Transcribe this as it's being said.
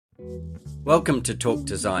Welcome to Talk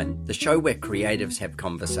Design, the show where creatives have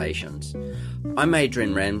conversations. I'm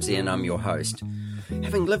Adrian Ramsey and I'm your host.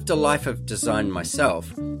 Having lived a life of design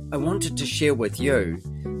myself, I wanted to share with you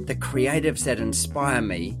the creatives that inspire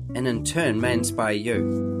me and in turn may inspire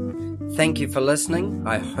you. Thank you for listening.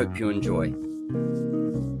 I hope you enjoy.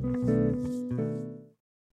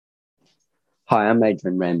 Hi, I'm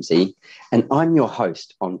Adrian Ramsey and I'm your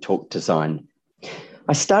host on Talk Design.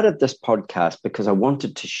 I started this podcast because I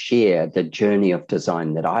wanted to share the journey of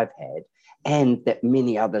design that I've had and that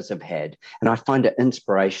many others have had. And I find it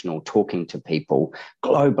inspirational talking to people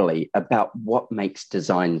globally about what makes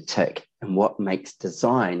design tick and what makes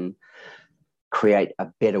design create a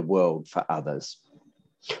better world for others.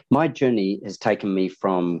 My journey has taken me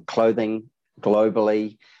from clothing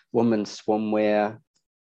globally, women's swimwear,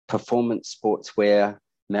 performance sportswear,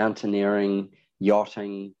 mountaineering,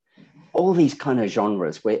 yachting, all these kind of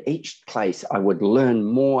genres where each place I would learn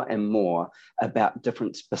more and more about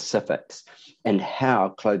different specifics and how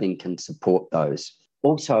clothing can support those.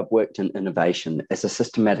 Also, I've worked in innovation as a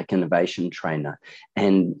systematic innovation trainer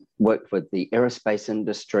and worked with the aerospace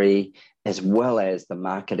industry as well as the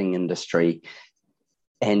marketing industry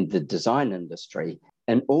and the design industry.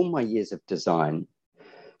 And all my years of design,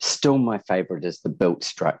 still my favorite is the built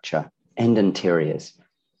structure and interiors.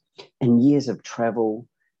 And years of travel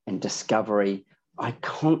and discovery, I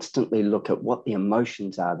constantly look at what the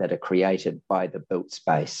emotions are that are created by the built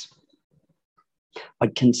space. I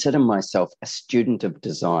consider myself a student of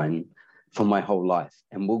design for my whole life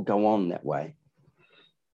and will go on that way.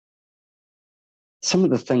 Some of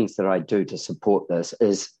the things that I do to support this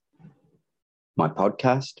is my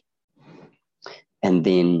podcast, and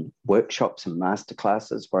then workshops and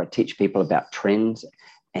masterclasses where I teach people about trends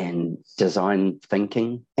and design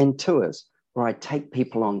thinking, and tours where I take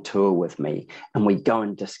people on tour with me and we go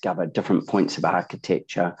and discover different points of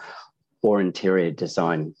architecture or interior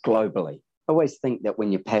design globally. I always think that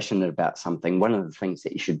when you're passionate about something, one of the things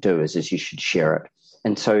that you should do is you should share it.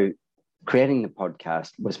 And so creating the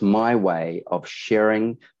podcast was my way of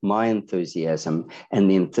sharing my enthusiasm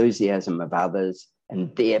and the enthusiasm of others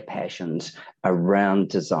and their passions around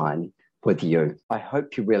design with you. I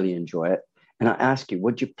hope you really enjoy it. And I ask you,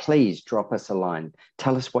 would you please drop us a line?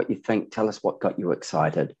 Tell us what you think. Tell us what got you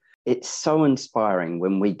excited. It's so inspiring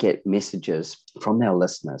when we get messages from our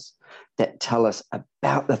listeners that tell us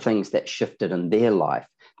about the things that shifted in their life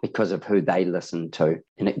because of who they listen to.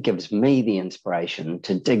 And it gives me the inspiration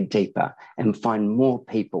to dig deeper and find more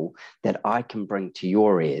people that I can bring to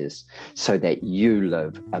your ears so that you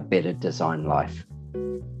live a better design life.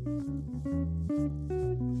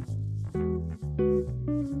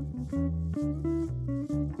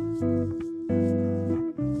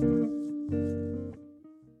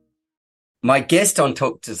 My guest on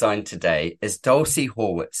Talk Design today is Dulcie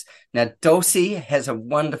Horwitz. Now, Dulcie has a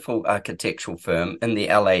wonderful architectural firm in the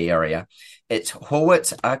LA area. It's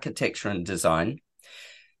Horwitz Architecture and Design.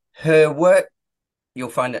 Her work, you'll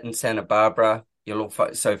find it in Santa Barbara. You'll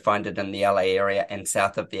also find it in the LA area and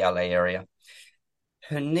south of the LA area.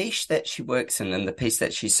 Her niche that she works in and the piece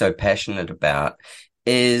that she's so passionate about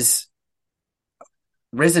is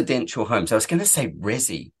residential homes. I was going to say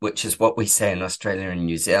resi, which is what we say in Australia and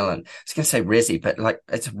New Zealand. I was going to say resi, but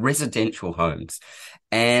it's residential homes.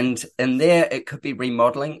 And in there, it could be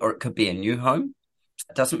remodeling or it could be a new home.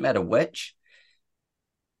 It doesn't matter which.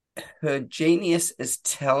 Her genius is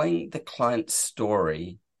telling the client's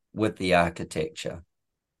story with the architecture.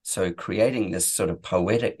 So creating this sort of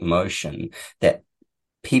poetic motion that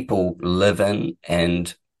people live in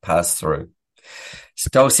and pass through. So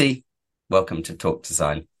Dulcie, welcome to Talk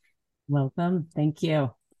Design. Welcome. Thank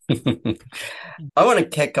you. I want to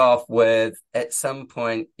kick off with, at some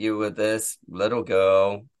point, you were this little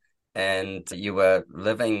girl and you were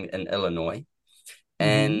living in Illinois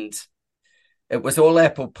and it was all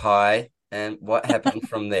apple pie. And what happened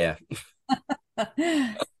from there?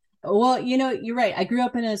 Well, you're right. I grew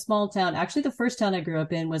up in a small town. Actually, the first town I grew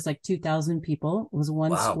up in was like 2,000 people. It was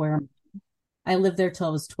one square. I lived there till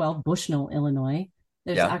I was 12, Bushnell, Illinois.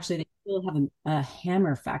 There's actually, they still have a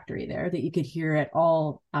hammer factory there that you could hear at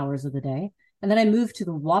all hours of the day. And then I moved to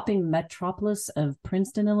the whopping metropolis of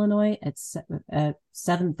Princeton, Illinois at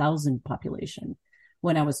 7,000 population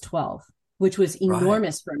when I was 12, which was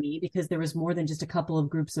enormous for me because there was more than just a couple of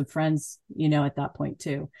groups of friends, at that point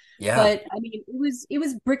too. Yeah. But I mean, it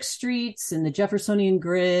was brick streets and the Jeffersonian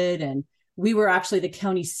grid, and we were actually the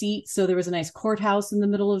county seat. So there was a nice courthouse in the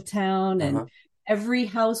middle of town, and every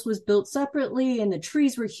house was built separately and the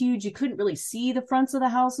trees were huge. You couldn't really see the fronts of the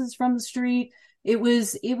houses from the street. It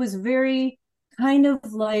was very kind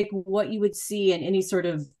of like what you would see in any sort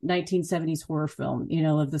of 1970s horror film,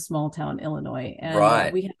 of the small town Illinois. And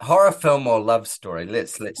Right. we had Horror film or love story.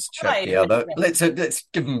 Let's check the other. right. Let's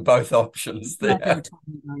give them both options Not go there.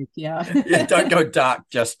 totally dark, yeah. Yeah, don't go dark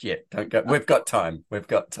just yet. Don't go. We've got time. We've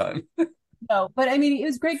got time. No, but I mean, it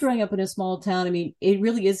was great growing up in a small town. I mean, it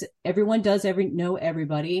really is. Everyone does know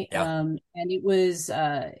everybody. Yeah. And it was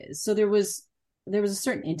so there was a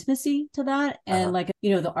certain intimacy to that, and like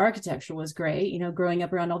the architecture was great. Growing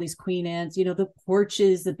up around all these Queen Anne's, the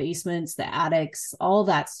porches, the basements, the attics, all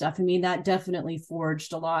that stuff. I mean, that definitely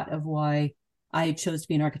forged a lot of why I chose to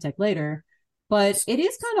be an architect later. But it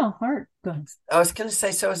is kind of hard. Go ahead. I was going to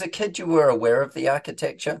say, so as a kid, you were aware of the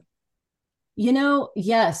architecture?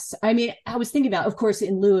 Yes. I mean, I was thinking about, of course,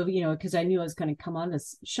 in lieu of, because I knew I was going to come on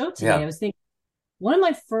this show today. I was thinking one of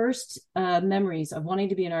my first memories of wanting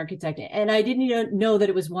to be an architect, and I didn't even know that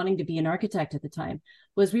it was wanting to be an architect at the time,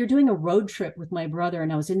 was we were doing a road trip with my brother,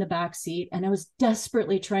 and I was in the back seat, and I was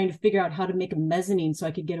desperately trying to figure out how to make a mezzanine so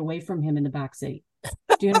I could get away from him in the back seat.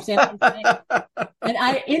 Do you understand what I'm saying?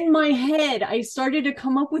 And in my head, I started to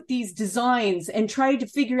come up with these designs and tried to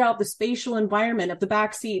figure out the spatial environment of the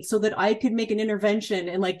back seat so that I could make an intervention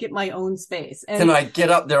and like get my own space. And can I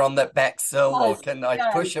get up there on that back sill, or can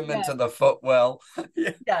I push him into the footwell?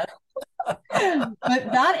 Yeah. But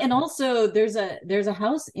that, and also there's a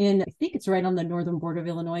house in, I think it's right on the northern border of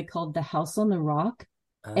Illinois, called the House on the Rock.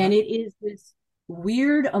 And it is this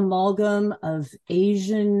weird amalgam of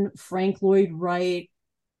Asian Frank Lloyd Wright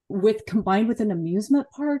combined with an amusement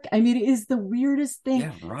park. I mean, it is the weirdest thing.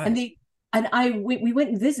 Yeah, right. And we went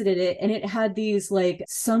and visited it, and it had these like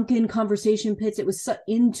sunken conversation pits. It was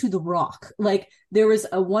into the rock. Like there was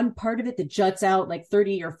a one part of it that juts out like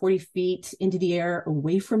 30 or 40 feet into the air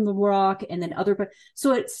away from the rock. And then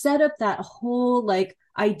so it set up that whole like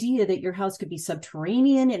idea that your house could be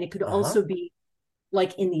subterranean, and it could also be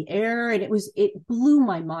like in the air. And it blew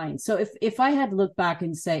my mind. So if I had to look back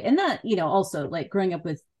and say, and that, also like growing up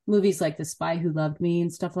with movies like The Spy Who Loved Me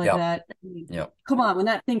and stuff like that. I mean, come on, when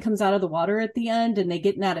that thing comes out of the water at the end and they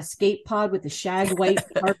get in that escape pod with the shag white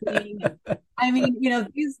carpeting. I mean,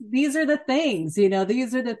 these are the things,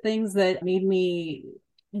 these are the things that made me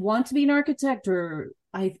want to be an architect, or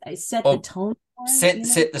I set the tone.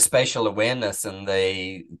 Set the spatial awareness and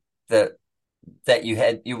that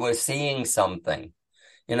you were seeing something.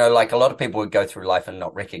 Like a lot of people would go through life and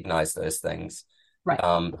not recognize those things. Right.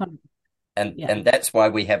 And that's why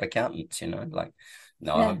we have accountants,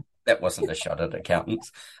 that wasn't a shot at accountants.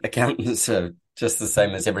 Accountants are just the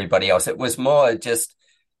same as everybody else. It was more just,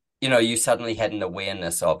 you suddenly had an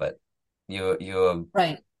awareness of it. You're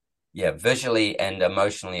right. Yeah, visually and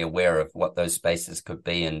emotionally aware of what those spaces could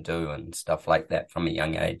be and do and stuff like that from a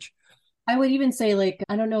young age. I would even say, like,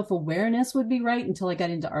 I don't know if awareness would be right. Until I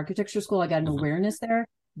got into architecture school, I got an awareness there,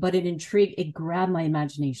 but it grabbed my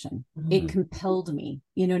imagination. It compelled me.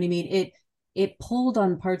 You know what I mean? It pulled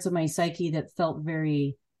on parts of my psyche that felt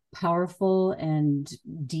very powerful and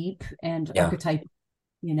deep and archetypal,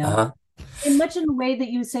 and much in the way that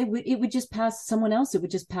you say it would just pass someone else. It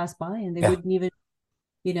would just pass by and they wouldn't even,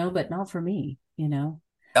 but not for me, I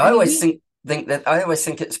always think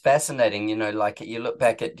it's fascinating, like you look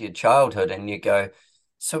back at your childhood and you go,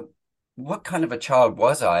 so what kind of a child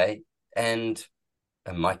was I? And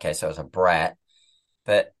in my case, I was a brat,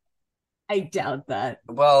 but I doubt that.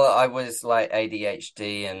 Well, I was like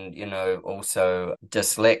ADHD and, also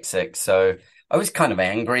dyslexic. So I was kind of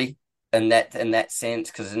angry in that sense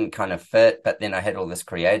because it didn't kind of fit. But then I had all this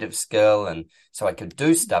creative skill, and so I could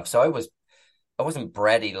do stuff. So I wasn't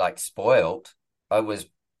bratty like spoiled. I was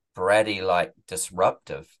bratty like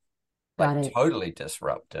disruptive, like totally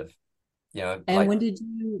disruptive. And when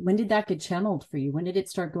did that get channeled for you? When did it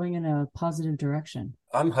start going in a positive direction?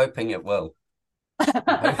 I'm hoping it will.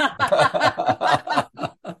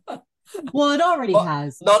 Well, it already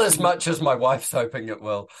has. Not as much as my wife's hoping it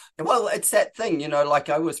will. Well, it's that thing, like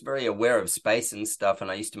I was very aware of space and stuff,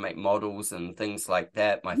 and I used to make models and things like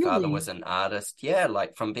that. My father was an artist. Yeah,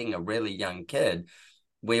 like from being a really young kid,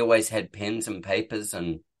 we always had pens and papers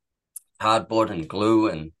and cardboard and glue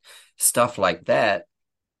and stuff like that.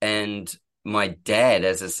 And my dad,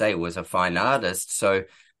 as I say, was a fine artist. So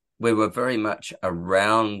we were very much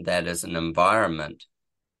around that as an environment.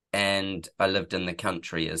 And I lived in the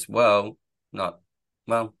country as well. I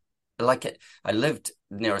lived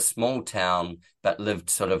near a small town, but lived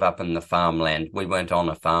sort of up in the farmland. We weren't on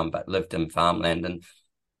a farm, but lived in farmland. And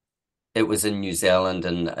it was in New Zealand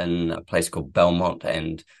in a place called Belmont.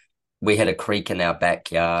 And we had a creek in our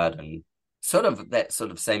backyard and sort of that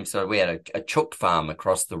sort of same sort of, we had a chook farm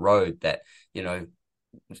across the road that,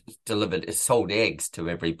 sold eggs to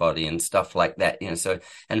everybody and stuff like that, so,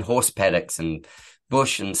 and horse paddocks and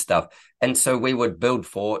bush and stuff. And so we would build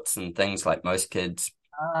forts and things like most kids.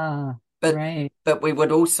 But right. But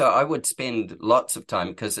I would spend lots of time,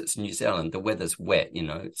 because it's New Zealand, the weather's wet,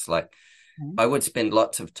 it's like, I would spend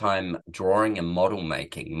lots of time drawing and model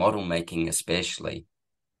making especially.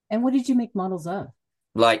 And what did you make models of?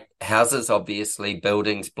 Like houses, obviously,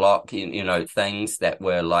 buildings, things that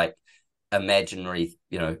were like imaginary,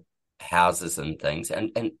 houses and things.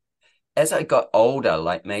 And as I got older,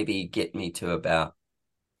 like maybe get me to about,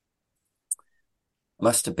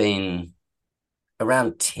 must have been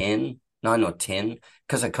around 9 or 10,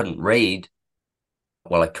 because I couldn't read.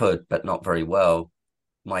 Well, I could, but not very well.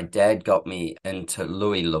 My dad got me into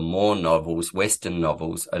Louis L'Amour novels, Western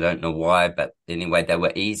novels. I don't know why, but anyway, they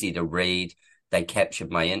were easy to read. They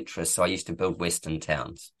captured my interest. So I used to build Western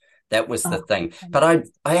towns. That was the thing. But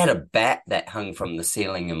I had a bat that hung from the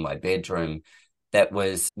ceiling in my bedroom that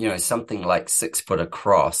was, something like 6 foot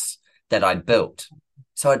across, that I built.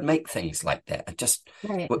 So I'd make things like that.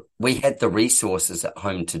 We had the resources at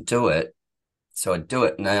home to do it. So I'd do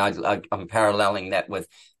it. Now I'm paralleling that with,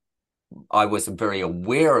 I was very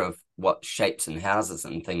aware of what shapes and houses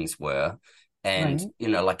and things were. And,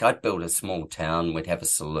 like I'd build a small town, we'd have a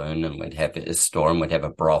saloon and we'd have a store and we'd have a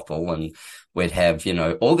brothel and we'd have,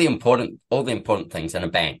 all the important things, and a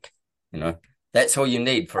bank, that's all you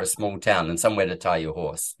need for a small town, and somewhere to tie your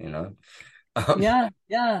horse, Yeah.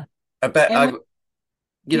 But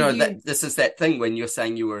this is that thing when you're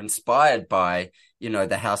saying you were inspired by,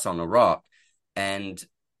 the house on a rock and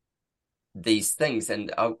these things.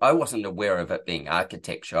 And I wasn't aware of it being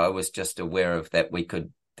architecture. I was just aware of that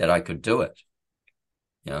I could do it.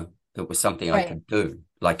 It was something I could do.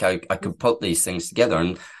 Like I could put these things together.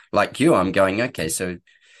 And like you, I'm going, okay, so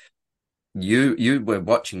you were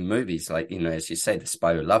watching movies like, as you say, The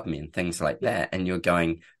Spy Who Loved Me and things like that. And you're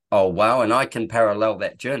going, oh, wow. And I can parallel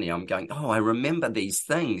that journey. I'm going, oh, I remember these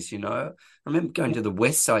things, I remember going to the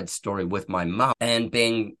West Side Story with my mum and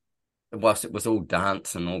being, whilst it was all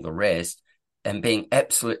dance and all the rest, and being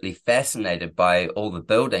absolutely fascinated by all the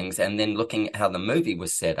buildings, and then looking at how the movie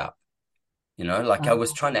was set up. I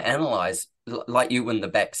was trying to analyze, like you in the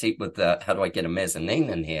back seat with how do I get a mezzanine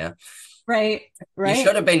in here? Right. You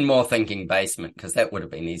should have been more thinking basement, because that would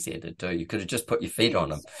have been easier to do. You could have just put your feet on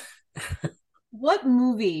them. What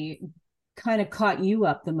movie kind of caught you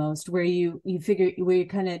up the most, where you figure, where you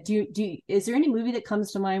kind of is there any movie that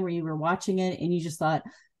comes to mind where you were watching it and you just thought,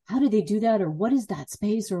 how did they do that? Or what is that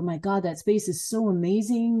space? Or my God, that space is so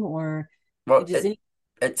amazing. Or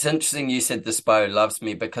it's interesting you said The Spy Who Loves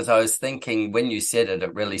Me, because I was thinking when you said it,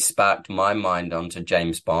 it really sparked my mind onto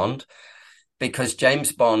James Bond, because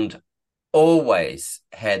James Bond always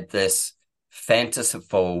had this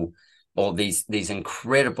fanciful, or these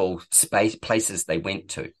incredible places they went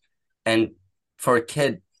to. And for a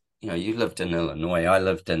kid, you lived in Illinois, I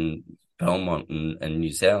lived in Belmont in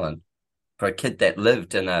New Zealand. For a kid that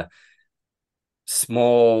lived in a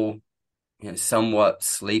small, somewhat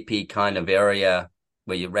sleepy kind of area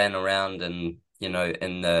where you ran around and, in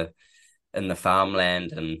the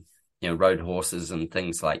farmland and, rode horses and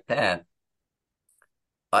things like that,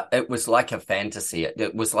 it was like a fantasy.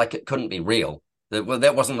 It was like it couldn't be real.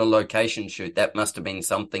 That wasn't a location shoot. That must have been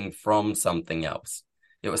something from something else.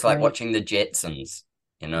 It was like watching the Jetsons,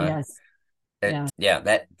 Yes.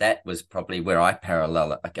 That was probably where I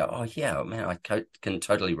parallel it. I go, oh yeah, man, I can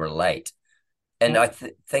totally relate. And I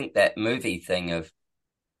think that movie thing of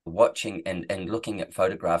watching and looking at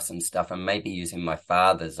photographs and stuff, and maybe using my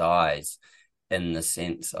father's eyes, in the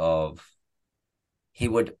sense of, he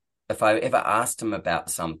would, if I ever asked him about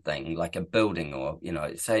something like a building or,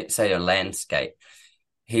 say a landscape,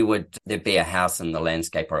 there'd be a house in the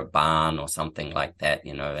landscape or a barn or something like that,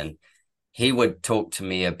 and he would talk to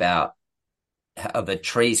me about how the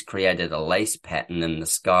trees created a lace pattern in the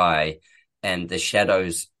sky, and the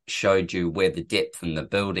shadows showed you where the depth in the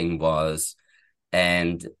building was,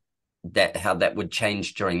 and how that would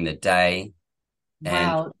change during the day,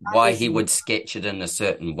 and why he would sketch it in a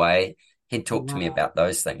certain way. He'd talk to me about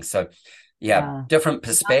those things. So different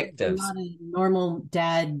perspectives. Not a normal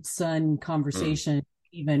dad-son conversation,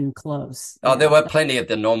 even close. There were plenty of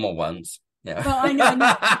the normal ones. Yeah. Well, I know.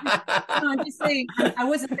 No, I'm just saying, I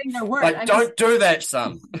wasn't saying there weren't. Like, don't do that,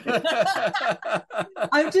 son.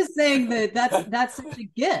 I'm just saying that's such a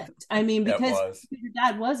gift. I mean, because your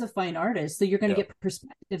dad was a fine artist, so you're going to get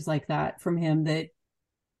perspectives like that from him that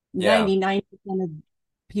 99% of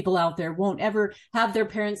people out there won't ever have their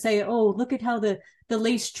parents say, oh, look at how the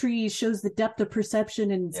lace tree shows the depth of perception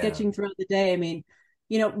and sketching throughout the day. I mean,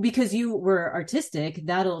 because you were artistic,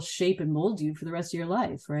 that'll shape and mold you for the rest of your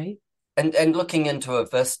life, right? And looking into a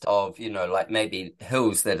vista of, like maybe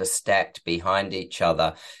hills that are stacked behind each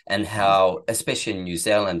other, and how, especially in New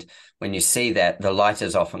Zealand, when you see that, the light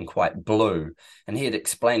is often quite blue. And he had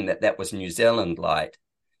explained that that was New Zealand light.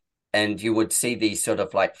 And you would see these sort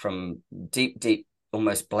of like from deep, deep,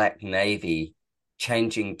 almost black navy,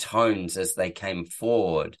 changing tones as they came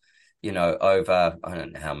forward, over, I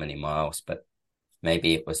don't know how many miles, but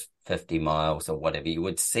maybe it was 50 miles or whatever. You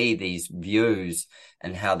would see these views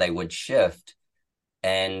and how they would shift.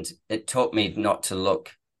 And it taught me to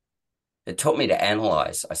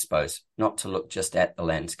analyze, I suppose, not to look just at the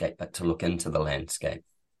landscape, but to look into the landscape.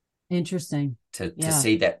 Interesting. To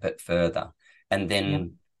see that bit further. And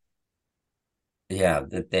then,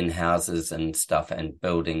 then houses and stuff and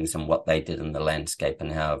buildings and what they did in the landscape,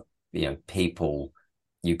 and how, you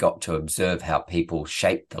got to observe how people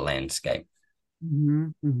shaped the landscape.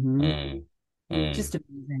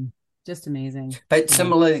 Just amazing. But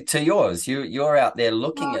similarly to yours, you're out there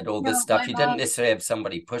looking at all this stuff. You didn't necessarily have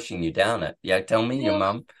somebody pushing you down it. Yeah, tell me, your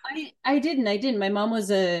mum. I didn't. My mom was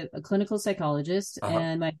a clinical psychologist,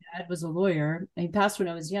 and my dad was a lawyer. He passed when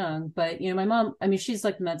I was young, but my mom, I mean, she's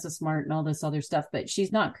like Mensa smart and all this other stuff, but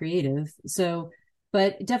she's not creative. So,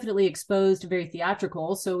 but definitely exposed, very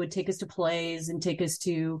theatrical. So it would take us to plays and take us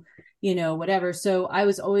to, whatever. So I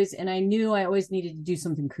was always, and I knew I always needed to do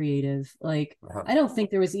something creative. Like, I don't think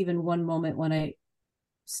there was even one moment when I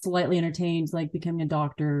slightly entertained like becoming a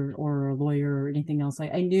doctor or a lawyer or anything else.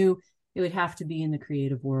 I knew it would have to be in the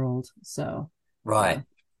creative world. So. Right.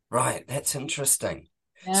 That's interesting.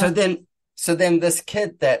 Yeah. So then this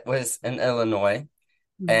kid that was in Illinois,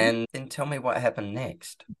 and then tell me what happened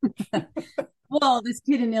next. Well, this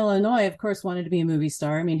kid in Illinois, of course, wanted to be a movie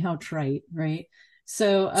star. I mean, how trite, right?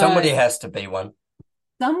 So somebody has to be one.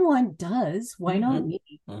 Someone does. Why not me?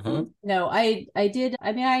 No, I did.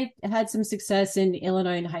 I mean, I had some success in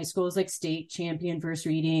Illinois in high school. It was like state champion first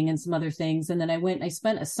reading and some other things. And then I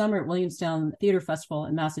spent a summer at Williamstown Theater Festival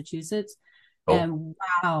in Massachusetts. Oh. And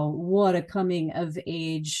wow, what a coming of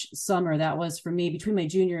age summer that was for me between my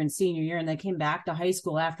junior and senior year. And I came back to high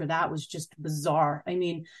school after that was just bizarre. I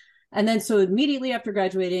mean, and then so immediately after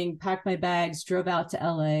graduating, packed my bags, drove out to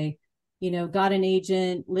LA, got an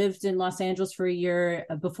agent, lived in Los Angeles for a year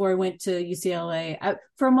before I went to UCLA.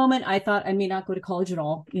 For a moment, I thought I may not go to college at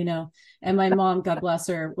all, and my mom, God bless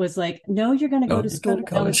her, was like, no, you're going to go to school. And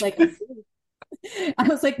I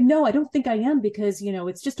was like, no, I don't think I am, because,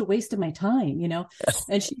 it's just a waste of my time,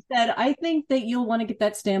 And she said, I think that you'll want to get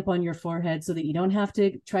that stamp on your forehead so that you don't have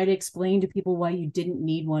to try to explain to people why you didn't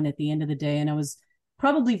need one at the end of the day. And I was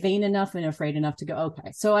probably vain enough and afraid enough to go,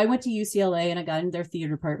 okay. So I went to UCLA and I got in their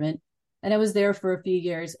theater department, and I was there for a few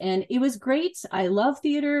years, and it was great. I love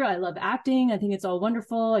theater. I love acting. I think it's all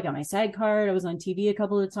wonderful. I got my SAG card. I was on TV a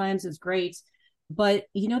couple of times. It was great. But,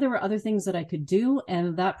 there were other things that I could do.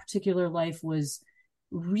 And that particular life was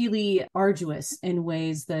really arduous in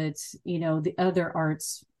ways that, the other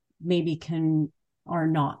arts maybe are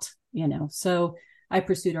not, So I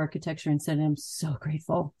pursued architecture and said, I'm so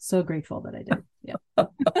grateful that I did. Yeah.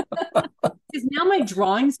 Because now my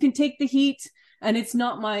drawings can take the heat, and it's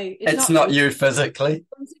not you physically.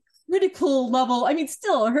 It's a critical level. I mean,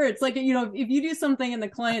 still it hurts. Like, if you do something and the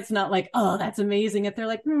client's not like, oh, that's amazing. If they're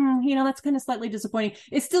like, that's kind of slightly disappointing.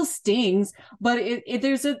 It still stings, but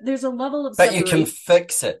there's a level of separation. But you can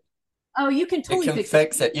fix it. Oh, you can totally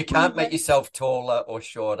fix it. You can't make yourself taller or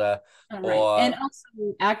shorter. Right. And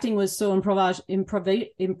also, acting was so it was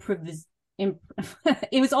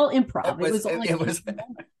all improv. It was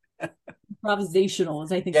improvisational,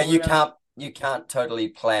 as I think. Yeah, you can't totally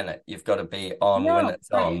plan it. You've got to be on when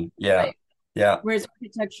it's on. Yeah. Right. Yeah. Whereas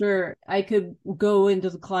architecture, I could go into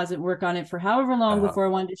the closet and work on it for however long before I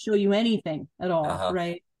wanted to show you anything at all.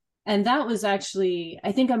 Right. And that was actually,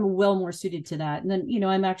 I think I'm well more suited to that. And then,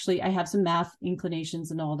 I have some math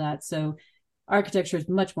inclinations and all that. So architecture is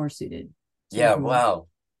much more suited. Yeah. Wow.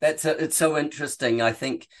 It's so interesting. I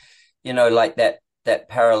think, like that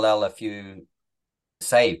parallel, if you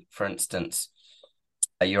say, for instance,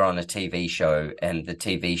 you're on a TV show and the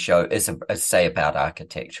TV show is say about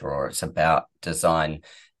architecture, or it's about design,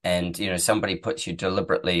 and, somebody puts you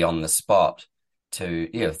deliberately on the spot to,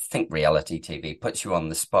 think reality TV puts you on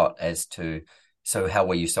the spot as to, so how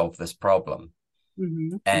will you solve this problem?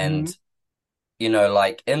 And,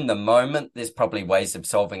 like in the moment, there's probably ways of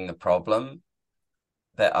solving the problem.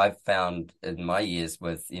 But I've found in my years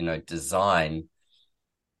with, design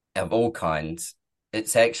of all kinds,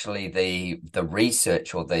 it's actually the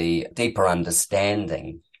research or the deeper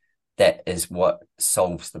understanding that is what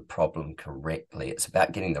solves the problem correctly. It's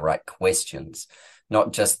about getting the right questions,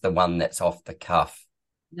 not just the one that's off the cuff.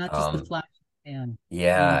 Not just the flash pan.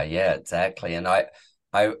 Yeah, exactly. And I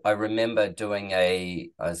remember doing I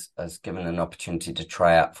was given an opportunity to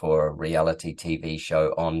try out for a reality TV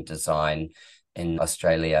show on design in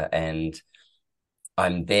Australia, and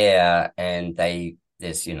I'm there, and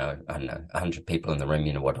there's, I don't know, 100 people in the room,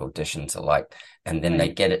 what auditions are like. And then they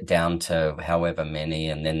get it down to however many,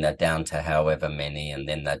 and then they're down to however many, and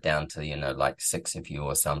then they're down to, like 6 of you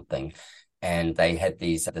or something. And they had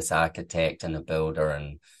this architect and a builder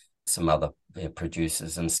and some other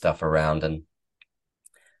producers and stuff around, and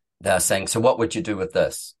they're saying, so what would you do with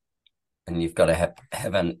this? And you've got to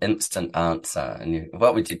have an instant answer. And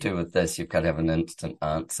what would you do with this? You've got to have an instant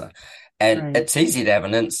answer. And it's easy to have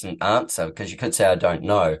an instant answer because you could say, I don't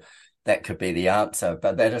know. That could be the answer,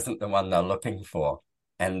 but that isn't the one they're looking for.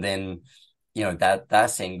 And then, they're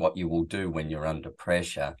seeing what you will do when you're under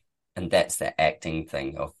pressure. And that's the acting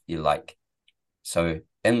thing of you like, so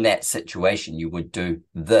in that situation, you would do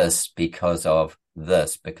this because of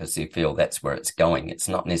this, because you feel that's where it's going. It's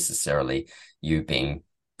not necessarily you being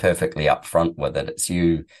perfectly upfront with it. It's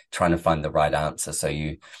you trying to find the right answer. So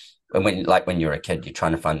when you're a kid, you're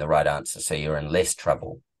trying to find the right answer so you're in less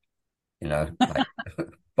trouble. Like,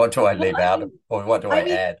 what do I leave out or what do I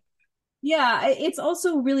add? Yeah, it's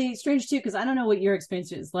also really strange too, because I don't know what your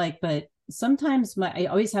experience is like, but sometimes I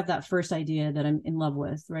always have that first idea that I'm in love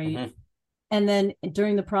with, right? Mm-hmm. And then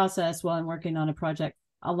during the process while I'm working on a project,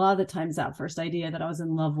 a lot of the times that first idea that I was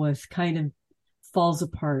in love with kind of falls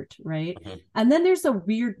apart, right? Mm-hmm. And then there's a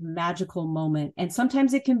weird magical moment. And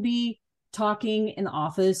sometimes it can be talking in the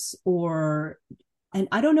office and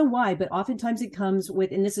I don't know why, but oftentimes it comes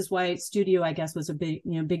with, and this is why studio, I guess, was a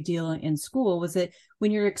big deal in school, was that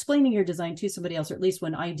when you're explaining your design to somebody else, or at least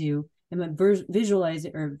when I do, and I'm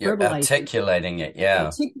visualizing or verbalizing, articulating it,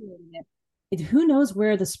 who knows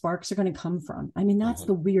where the sparks are going to come from? I mean, that's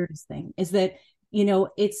the weirdest thing, is that,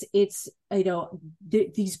 it's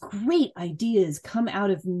these great ideas come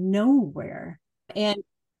out of nowhere,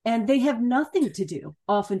 and they have nothing to do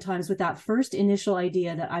oftentimes with that first initial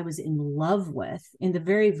idea that I was in love with in the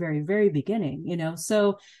very, very, very beginning,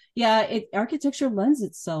 So yeah, architecture lends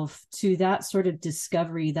itself to that sort of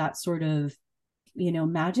discovery, that sort of,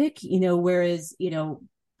 magic, whereas,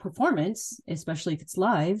 performance, especially if it's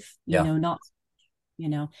live, not,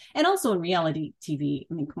 and also in reality TV.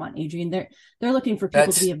 I mean, come on, Adrian, they're looking for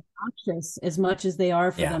people to be obnoxious as much as they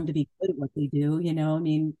are for them to be good at what they do, I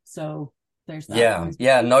mean, so there's that.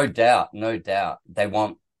 Yeah, no doubt. They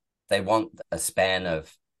want a span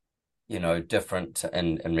of, different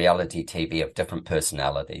in reality TV of different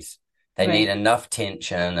personalities. They need enough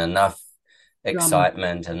tension, enough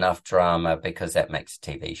excitement, enough drama, because that makes a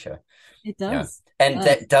TV show. It does. And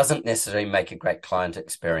that doesn't necessarily make a great client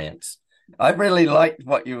experience. I really liked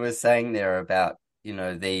what you were saying there about,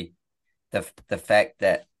 the fact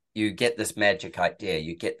that you get this magic idea,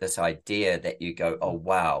 you get this idea that you go, oh,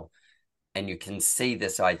 wow. And you can see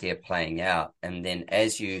this idea playing out. And then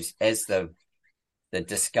as the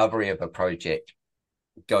discovery of a project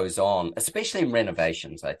goes on, especially in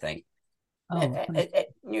renovations, I think,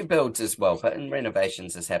 new builds as well, but in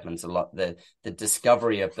renovations, this happens a lot. The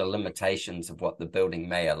discovery of the limitations of what the building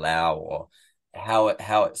may allow, or how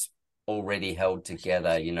it's already held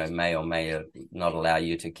together, may or may not allow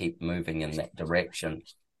you to keep moving in that direction.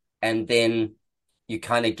 And then you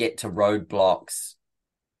kind of get to roadblocks,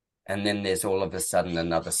 and then there's all of a sudden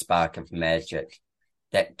another spark of magic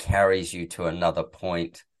that carries you to another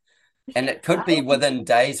point. And it could be within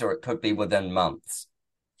days, or it could be within months.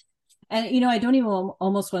 And, I don't even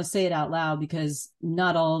almost want to say it out loud, because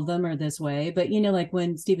not all of them are this way. But, like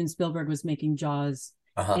when Steven Spielberg was making Jaws,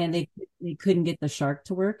 and they couldn't get the shark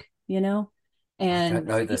to work, And I don't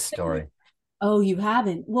know this story. Oh, you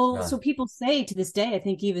haven't? Well, No. So people say to this day, I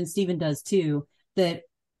think even Steven does too, that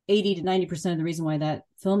 80 to 90% of the reason why that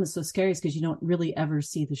film is so scary is because you don't really ever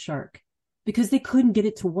see the shark, because they couldn't get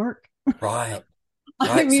it to work. Right.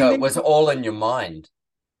 So it was all in your mind.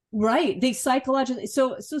 Right. They psychologically.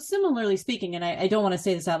 So similarly speaking, and I don't want to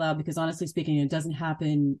say this out loud, because honestly speaking, it doesn't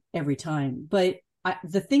happen every time, but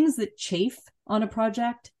the things that chafe on a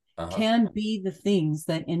project can be the things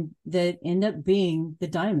that end up being the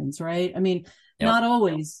diamonds, right? I mean, not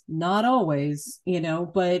always,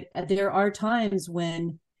 but there are times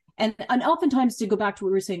when, and oftentimes, to go back to what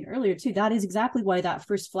we were saying earlier too, that is exactly why that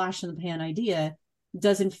first flash in the pan idea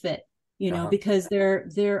doesn't fit. because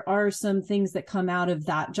there are some things that come out of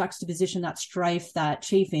that juxtaposition, that strife, that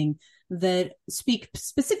chafing, that speak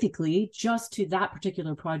specifically just to that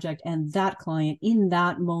particular project and that client in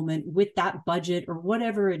that moment with that budget or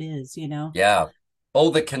whatever it is, Yeah.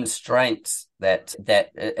 All the constraints that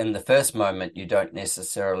in the first moment you don't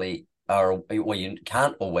necessarily you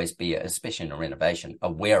can't always be, especially in a renovation,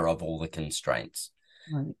 aware of all the constraints.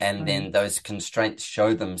 Right, and then those constraints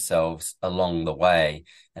show themselves along the way.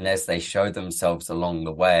 And as they show themselves along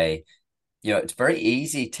the way, it's very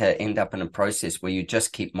easy to end up in a process where you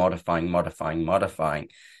just keep modifying.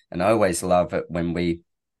 And I always love it when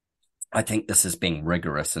I think this is being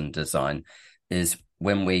rigorous in design, is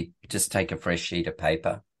when we just take a fresh sheet of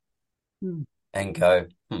paper and go,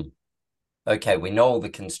 okay, we know all the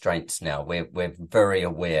constraints now. We're very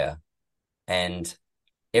aware. And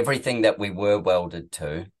everything that we were welded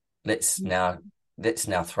to, let's now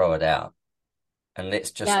throw it out. And let's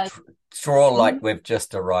just draw like we've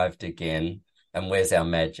just arrived again. And where's our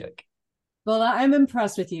magic? Well, I'm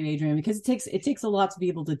impressed with you, Adrian, because it takes a lot to be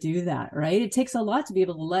able to do that, right? It takes a lot to be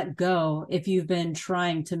able to let go if you've been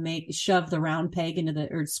trying to shove the round peg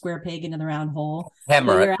or square peg into the round hole.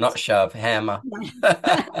 Hammer it, not shove, hammer.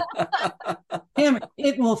 Hammer.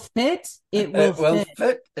 It will fit. It will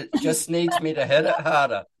fit. It just needs me to hit it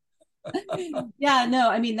harder. Yeah, no,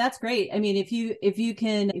 I mean, that's great. I mean, if you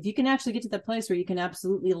can actually get to the place where you can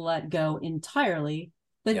absolutely let go entirely.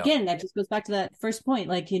 But again, that just goes back to that first point,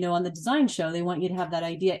 like, on the design show, they want you to have that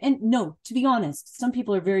idea. And no, to be honest, some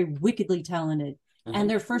people are very wickedly talented and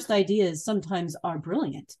their first ideas sometimes are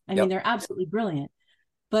brilliant. I mean, they're absolutely brilliant.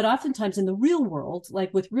 But oftentimes in the real world,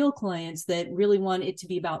 like with real clients that really want it to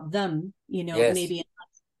be about them, maybe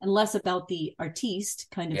and less about the artiste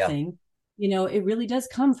kind of thing, it really does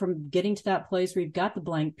come from getting to that place where you've got the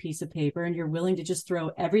blank piece of paper and you're willing to just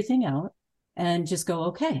throw everything out and just go,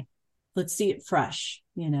 okay, let's see it fresh,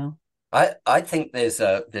 I think there's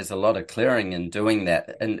a lot of clearing in doing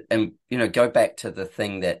that. And go back to the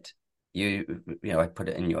thing that I put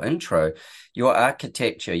it in your intro, your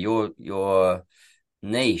architecture, your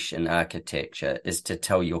niche in architecture is to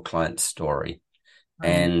tell your client's story.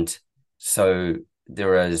 And so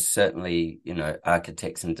there is certainly,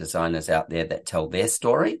 architects and designers out there that tell their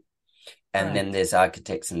story. And then there's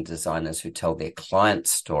architects and designers who tell their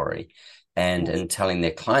client's story. And in telling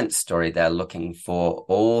their client's story, they're looking for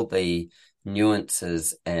all the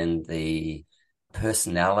nuances and the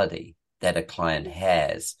personality that a client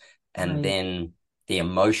has, and then the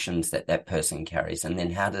emotions that person carries. And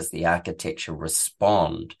then how does the architecture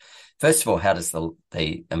respond? First of all, how does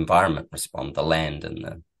the environment respond, the land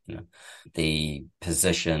and the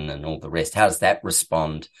position and all the rest? How does that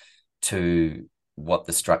respond to what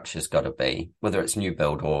the structure's got to be, whether it's new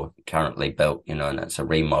build or currently built, and it's a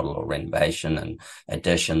remodel or renovation and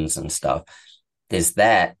additions and stuff. There's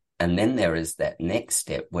that. And then there is that next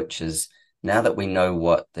step, which is, now that we know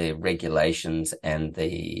what the regulations and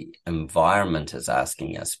the environment is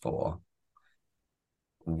asking us for,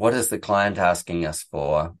 what is the client asking us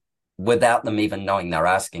for without them even knowing they're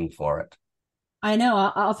asking for it? I know.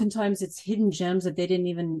 Oftentimes it's hidden gems that they didn't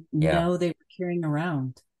even know they were carrying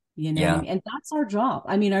around. And that's our job.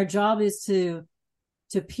 I mean, our job is to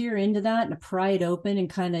peer into that and to pry it open and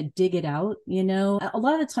kind of dig it out. A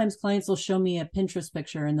lot of times clients will show me a Pinterest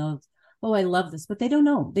picture and they'll, oh, I love this, but they don't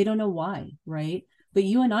know why. Right. But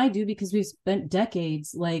you and I do, because we've spent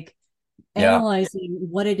decades analyzing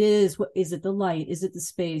what it is. What is it? The light? Is it the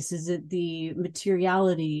space? Is it the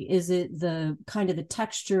materiality? Is it the kind of the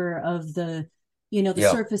texture of the, the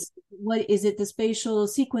surface? What is it? The spatial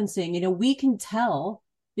sequencing, we can tell,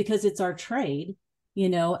 because it's our trade,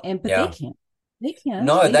 but they can't. They can't.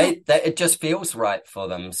 No, they it just feels right for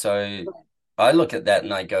them. So I look at that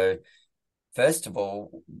and I go, first of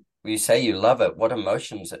all, you say you love it. What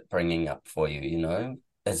emotions it bringing up for you?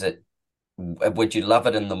 Is it, would you love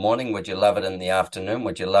it in the morning? Would you love it in the afternoon?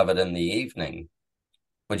 Would you love it in the evening?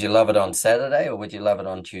 Would you love it on Saturday or would you love it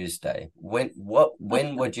on Tuesday? When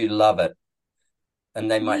would you love it? And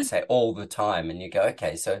they might say all the time. And you go,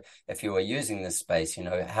 okay, so if you were using this space,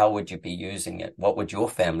 how would you be using it? What would your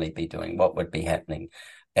family be doing? What would be happening?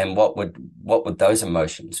 And what would those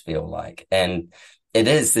emotions feel like? And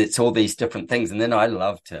it's all these different things. And then I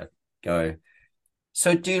love to go,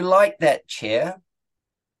 so do you like that chair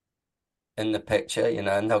in the picture?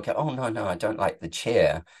 And they'll go, oh, no, I don't like the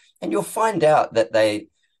chair. And you'll find out that they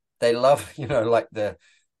love, like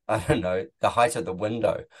I don't know, the height of the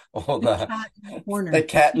window or the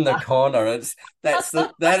cat in the corner.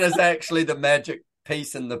 That is actually the magic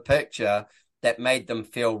piece in the picture that made them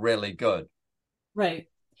feel really good. Right.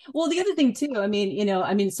 Well, the other thing too,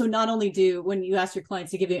 so not only when you ask your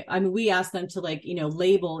clients to give you, we ask them to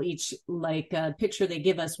label each picture they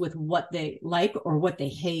give us with what they like or what they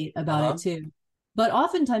hate about it too. But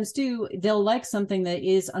oftentimes too, they'll like something that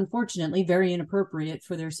is unfortunately very inappropriate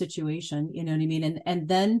for their situation. You know what I mean? And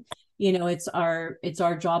then, it's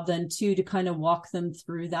our job then too, to kind of walk them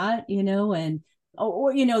through that,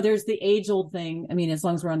 there's the age old thing. As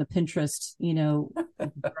long as we're on the Pinterest,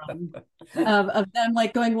 of them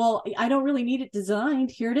going, well, I don't really need it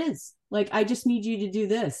designed. Here it is. I just need you to do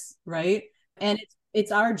this. Right. And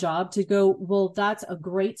it's our job to go, well, that's a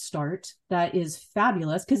great start. That is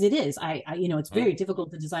fabulous. Cause it is, it's very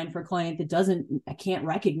difficult to design for a client that can't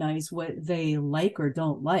recognize what they like or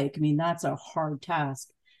don't like. That's a hard task,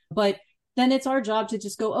 but then it's our job to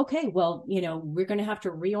just go, okay, well, we're going to have to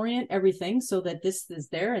reorient everything so that this is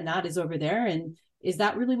there and that is over there. And is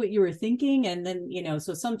that really what you were thinking? And then,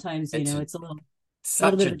 so sometimes, it's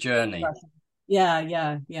such a journey.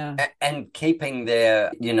 Yeah. And keeping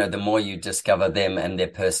the more you discover them and their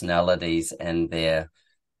personalities and their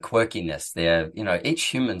quirkiness, each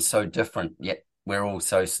human's so different, yet we're all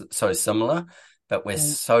so similar, but we're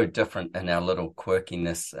so different in our little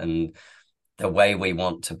quirkiness and the way we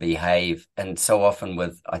want to behave. And so often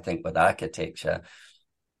I think with architecture,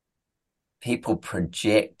 people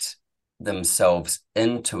project themselves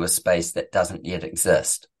into a space that doesn't yet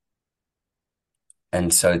exist.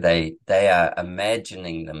 And so they are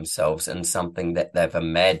imagining themselves in something that they've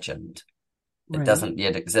imagined. It doesn't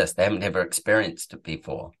yet exist. They haven't ever experienced it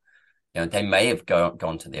before. They may have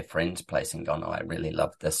gone to their friend's place and gone, oh, I really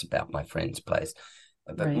love this about my friend's place.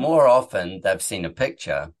 But more often they've seen a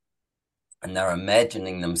picture and they're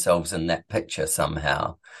imagining themselves in that picture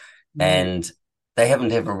somehow. And they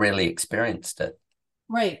haven't ever really experienced it.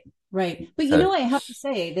 Right. But I have to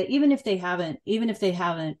say that even if they haven't,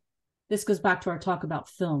 this goes back to our talk about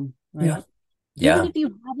film, right? Yeah. Even if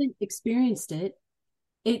you haven't experienced it,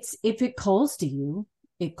 if it calls to you,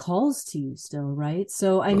 it calls to you still, right?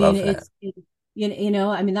 So, that's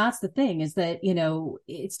the thing is that,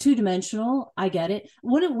 it's two-dimensional. I get it.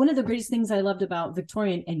 One of the greatest things I loved about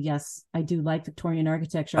Victorian, and yes, I do like Victorian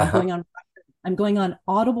architecture. I'm going on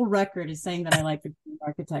audible record as saying that I like Victorian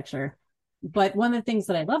architecture. But one of the things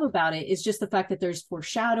that I love about it is just the fact that there's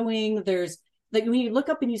foreshadowing. There's when you look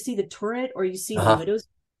up and you see the turret or you see the windows,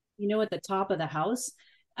 at the top of the house.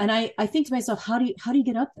 And I think to myself, how do you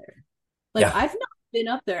get up there? I've not been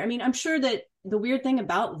up there. I'm sure that the weird thing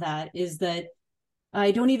about that is that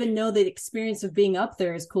I don't even know the experience of being up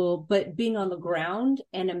there is cool, but being on the ground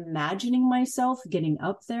and imagining myself getting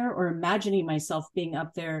up there or imagining myself being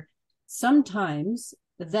up there, sometimes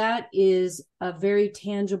that is a very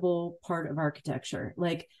tangible part of architecture.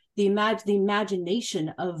 The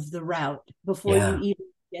imagination of the route before you even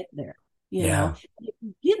get there. If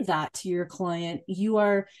you give that to your client, you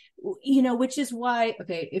are, which is why,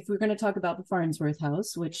 okay, if we're going to talk about the Farnsworth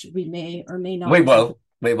House, which we may or may not. We will,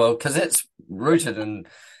 because it's rooted in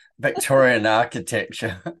Victorian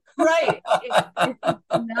architecture. Right. It's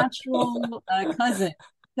a natural cousin.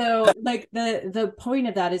 So the point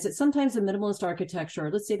of that is that sometimes the minimalist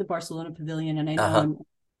architecture, let's say the Barcelona Pavilion, and I know I'm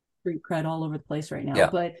street cred all over the place right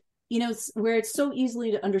now, but where it's so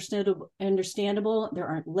easily understandable, there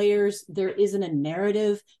aren't layers, there isn't a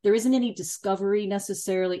narrative, there isn't any discovery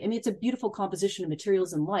necessarily. It's a beautiful composition of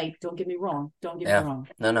materials and light. Don't get me wrong.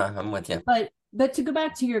 No, I'm with you. But to go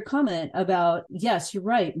back to your comment about, yes, you're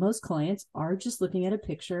right. Most clients are just looking at a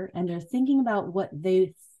picture and they're thinking about what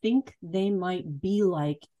they think they might be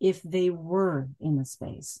like if they were in the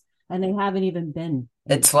space, and they haven't even been.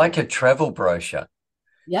 It's like a travel brochure.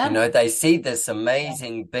 Yeah. They see this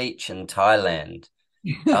amazing beach in Thailand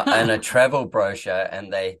and a travel brochure,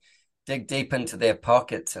 and they dig deep into their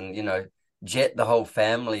pockets and, jet the whole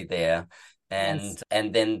family there. And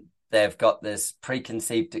then they've got this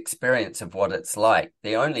preconceived experience of what it's like.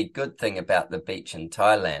 The only good thing about the beach in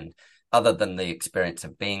Thailand, other than the experience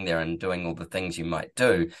of being there and doing all the things you might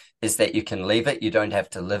do, is that you can leave it. You don't have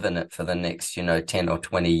to live in it for the next, 10 or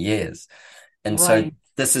 20 years. And so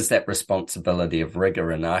this is that responsibility of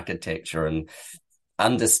rigor in architecture and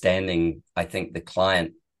understanding, I think, the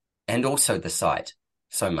client and also the site,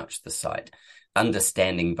 so much the site,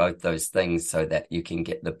 understanding both those things so that you can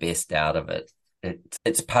get the best out of it.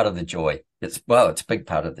 It's part of the joy. It's a big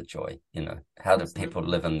part of the joy, how do people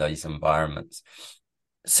live in those environments?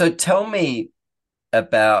 So tell me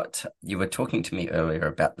about, you were talking to me earlier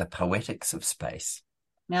about the poetics of space.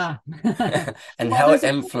 Yeah. And how it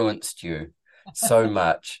influenced you so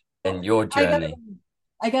much in your journey.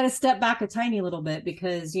 I got to step back a tiny little bit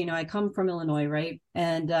because, I come from Illinois, right?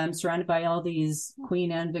 And I'm surrounded by all these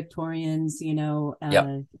Queen Anne Victorians,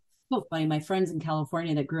 Yep. so funny. My friends in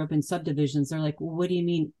California that grew up in subdivisions, they're like, well, what do you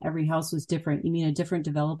mean every house was different? You mean a different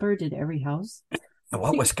developer did every house?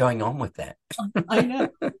 What was going on with that? I know.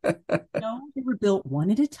 They were built one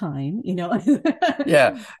at a time,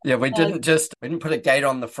 Yeah. We didn't put a gate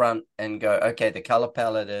on the front and go, okay, the color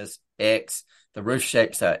palette is X, the roof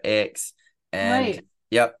shapes are X, and right.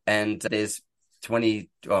 Yep, and there's 8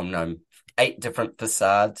 different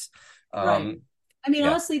facades. Right. I mean,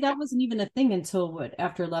 honestly, that wasn't even a thing until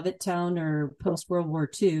after Levittown or post World War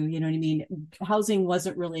II. You know what I mean? Housing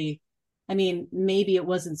wasn't really, maybe it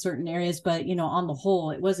was in certain areas, but on the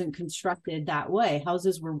whole, it wasn't constructed that way.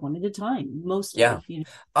 Houses were one at a time, mostly. Yeah.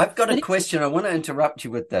 I've got a question. I want to interrupt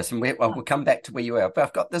you with this, and we'll come back to where you are. But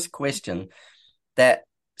I've got this question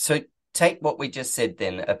so take what we just said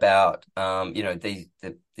then about,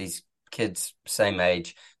 these kids same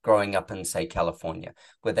age growing up in, say, California,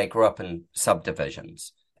 where they grew up in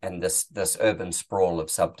subdivisions and this urban sprawl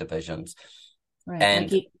of subdivisions, right?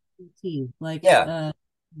 And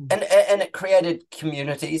and it created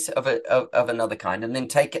communities of another kind. And then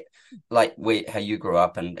take it like how you grew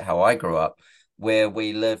up and how I grew up, where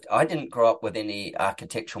we lived. I didn't grow up with any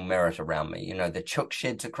architectural merit around me. The chook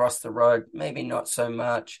sheds across the road, maybe not so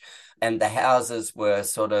much, and the houses were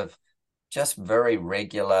sort of just very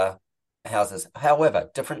regular houses. However,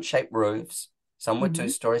 different shaped roofs. Some were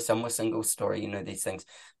 2-story, some were single-story, these things.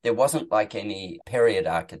 There wasn't like any period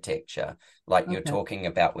architecture like you're talking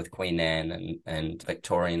about with Queen Anne and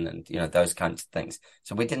Victorian and, those kinds of things.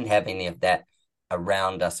 So we didn't have any of that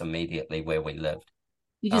around us immediately where we lived.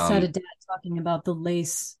 You just had a dad talking about the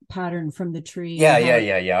lace pattern from the tree. Yeah.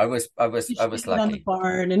 I was lucky. On the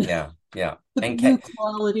barn and yeah. The blue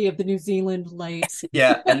quality of the New Zealand lights.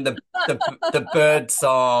 Yeah, and the bird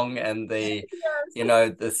song and the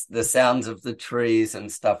the sounds of the trees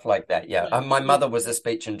and stuff like that. Yeah, my mother was a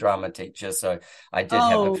speech and drama teacher, so I did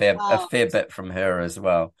have a fair bit from her as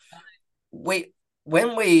well. When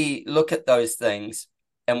we look at those things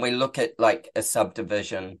and we look at like a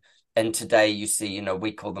subdivision. And today you see,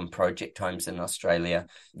 we call them project homes in Australia.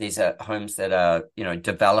 These are homes that are,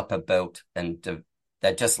 developer built and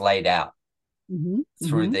they're just laid out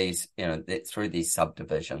through these, through these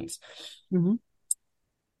subdivisions. None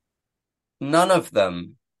of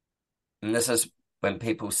them, and this is when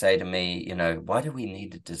people say to me, why do we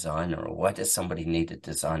need a designer, or why does somebody need a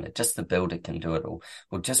designer? Just the builder can do it all.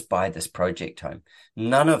 We'll just buy this project home.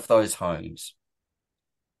 None of those homes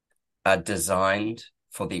are designed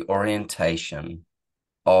for the orientation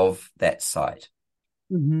of that site.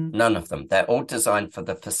 None of them. They're all designed for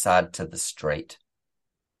the facade to the street.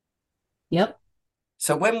 Yep.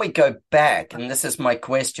 So when we go back, and this is my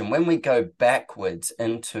question, when we go backwards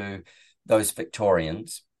into those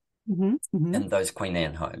Victorians and those Queen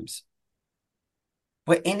Anne homes,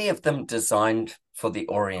 were any of them designed for the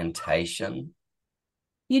orientation?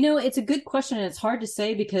 It's a good question, and it's hard to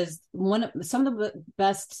say because some of the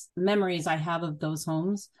best memories I have of those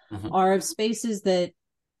homes are of spaces that,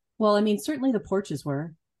 certainly the porches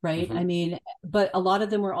were, right? But a lot of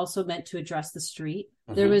them were also meant to address the street.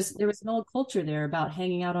 There was an old culture there about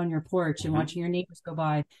hanging out on your porch and watching your neighbors go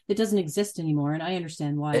by. It doesn't exist anymore, and I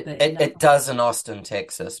understand why. It does in Austin,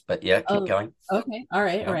 Texas, but yeah, keep going. Okay, all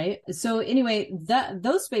right. So anyway,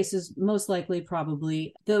 those spaces most likely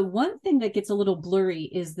probably. The one thing that gets a little blurry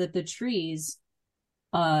is that the trees.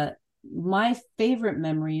 My favorite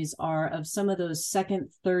memories are of some of those second,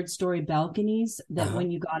 third story balconies that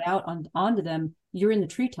when you got out onto them, you're in the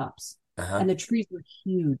treetops, and the trees were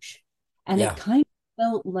huge, and it kind of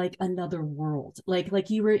felt like another world, like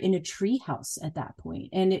you were in a tree house at that point,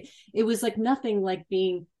 and it was like nothing like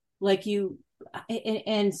being like you.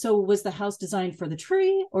 And so was the house designed for the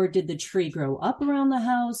tree, or did the tree grow up around the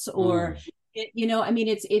house, or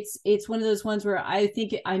it's one of those ones where I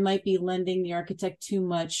think I might be lending the architect too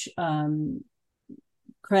much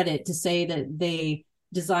credit to say that they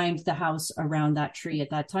designed the house around that tree at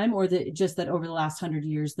that time, or that over the last 100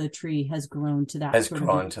 years the tree has grown to that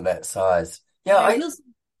to that size. Yeah,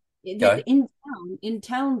 in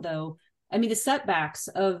town though, the setbacks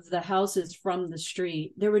of the houses from the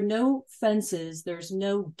street, there were no fences, there's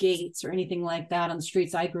no gates or anything like that on the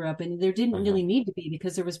streets I grew up in. There didn't really need to be,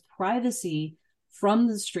 because there was privacy from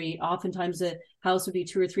the street. Oftentimes the house would be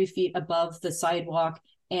 2 or 3 feet above the sidewalk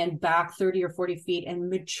and back 30 or 40 feet, and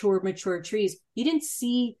mature trees. You didn't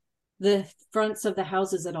see the fronts of the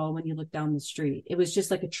houses at all when you looked down the street. It was just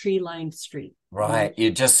like a tree-lined street. Right. You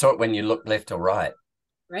just saw it when you looked left or right.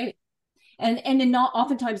 Right. and then not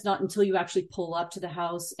oftentimes not until you actually pull up to the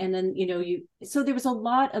house. And then, so there was a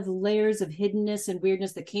lot of layers of hiddenness and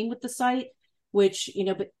weirdness that came with the site, which,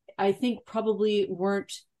 but I think probably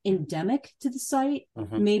weren't endemic to the site.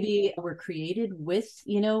 Mm-hmm. Maybe were created with,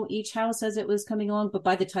 each house as it was coming along. But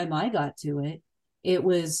by the time I got to it,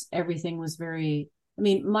 everything was very, I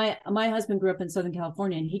mean, my husband grew up in Southern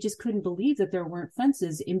California, and he just couldn't believe that there weren't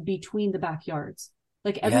fences in between the backyards.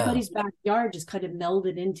 Like everybody's backyard just kind of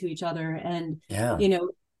melded into each other. And,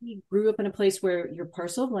 he grew up in a place where your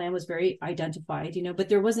parcel of land was very identified, but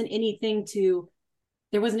there wasn't anything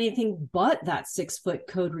but that 6-foot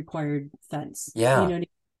code required fence. Yeah.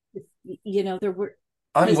 There were.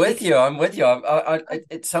 I'm with you.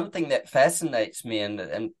 It's something that fascinates me,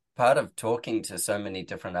 and part of talking to so many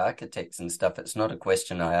different architects and stuff, it's not a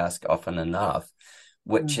question I ask often enough,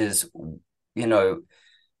 which is,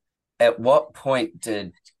 at what point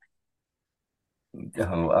did,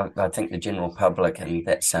 I think the general public, and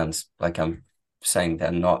that sounds like I'm saying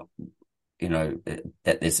they're not,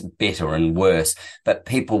 that there's better and worse, but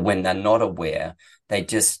people, when they're not aware, they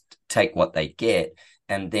just take what they get.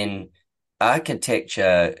 And then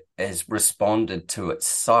architecture has responded to its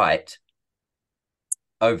site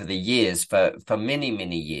over the years for many,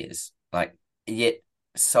 many years. Yet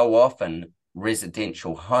so often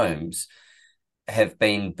residential homes have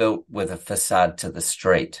been built with a facade to the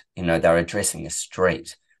street. They're addressing a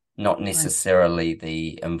street, not necessarily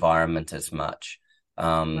the environment as much.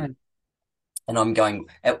 And I'm going,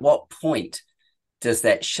 at what point does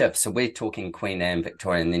that shift? So we're talking Queen Anne,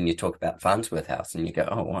 Victoria, and then you talk about Farnsworth House, and you go,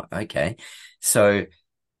 oh, okay. So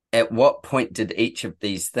at what point did each of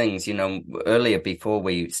these things, earlier before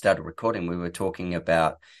we started recording, we were talking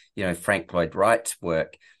about, Frank Lloyd Wright's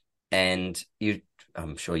work, and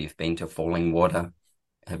I'm sure you've been to Falling Water.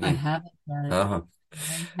 Have you? I haven't. Oh,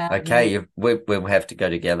 okay. We'll have to go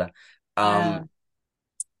together.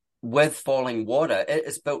 With Falling Water, it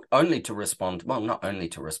is built only to respond. Well, not only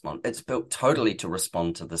to respond. It's built totally to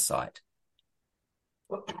respond to the site.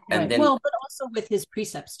 And then, but also with his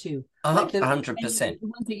precepts too. 100%. The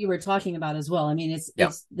ones that you were talking about as well. I mean, it's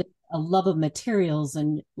a love of materials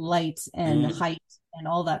and light and height and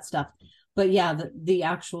all that stuff. But the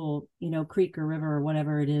actual, creek or river or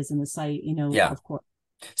whatever it is in the site, of course.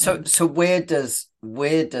 So where does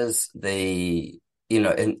the,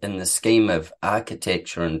 in the scheme of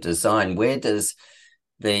architecture and design, where does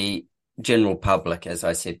the general public, as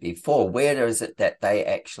I said before, where is it that they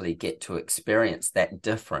actually get to experience that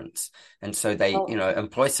difference? And so they,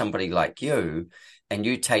 employ somebody like you, and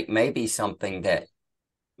you take maybe something that,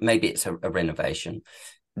 maybe it's a renovation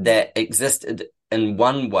that existed in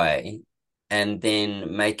one way, and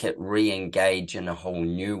then make it re-engage in a whole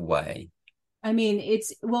new way. I mean,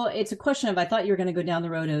 it's a question of, I thought you were going to go down the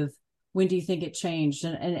road of, when do you think it changed?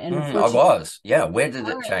 And I was. Yeah. Where did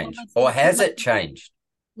it change? Or has it changed?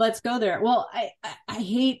 Let's go there. Well, I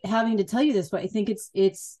hate having to tell you this, but I think it's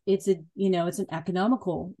an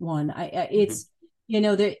economical one. It's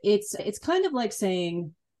kind of like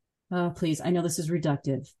saying, oh, please, I know this is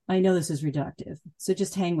reductive. So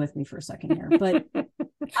just hang with me for a second here. But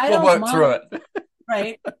we'll work through it.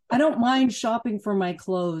 Right. I don't mind shopping for my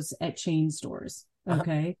clothes at chain stores.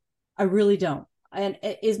 Okay. I really don't. And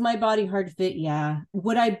is my body hard to fit? Yeah.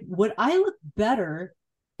 Would I look better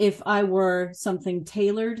if I were something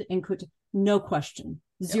tailored and could? No question.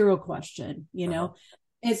 Zero question.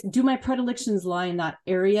 Do my predilections lie in that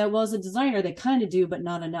area? Well, as a designer, they kind of do, but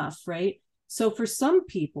not enough. Right. So for some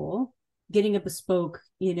people, getting a bespoke,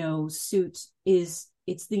 suit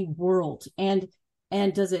it's the world. And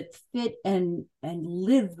does it fit and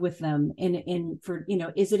live with them for,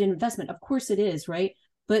 is it an investment? Of course it is, right?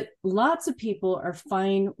 But lots of people are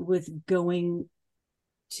fine with going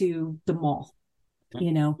to the mall,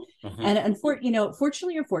 and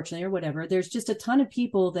fortunately or whatever, there's just a ton of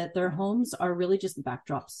people that their homes are really just the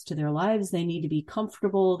backdrops to their lives. They need to be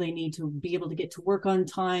comfortable. They need to be able to get to work on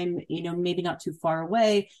time, maybe not too far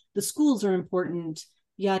away. The schools are important,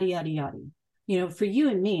 yada, yada, yada. For you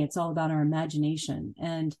and me, it's all about our imagination.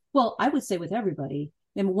 And well, I would say with everybody,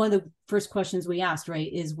 and one of the first questions we asked,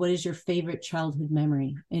 right, is what is your favorite childhood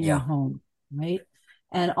memory in your home, right?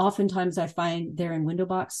 And oftentimes I find they're in window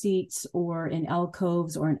box seats or in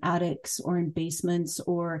alcoves or in attics or in basements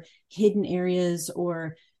or hidden areas,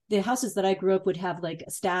 or the houses that I grew up would have like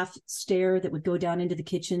a staff stair that would go down into the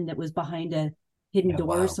kitchen that was behind a hidden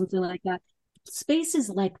door or something like that. Spaces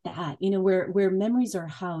like that, where memories are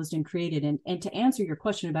housed and created. And to answer your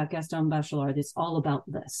question about Gaston Bachelard, it's all about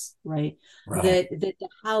this, right? That the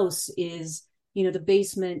house is the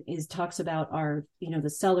basement talks about our, the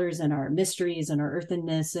cellars and our mysteries and our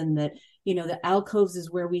earthenness, and that, the alcoves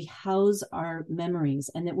is where we house our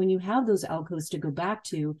memories. And that when you have those alcoves to go back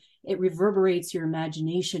to, it reverberates your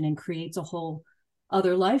imagination and creates a whole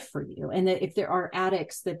other life for you. And that if there are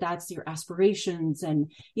attics, that's your aspirations.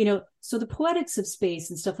 And, so the poetics of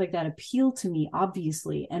space and stuff like that appeal to me,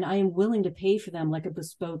 obviously. And I am willing to pay for them like a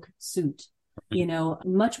bespoke suit,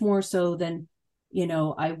 much more so than,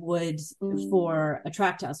 I would for a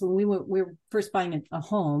tract house. When we were first buying a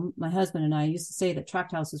home, my husband and I used to say that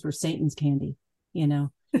tract houses were Satan's candy,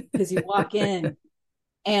 because you walk in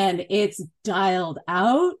and it's dialed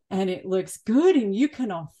out and it looks good and you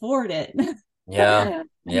can afford it. Yeah.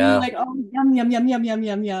 You're like, oh, yum, yum, yum, yum, yum,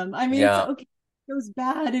 yum, yum. I mean, it's okay. It goes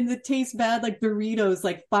bad and it tastes bad like Doritos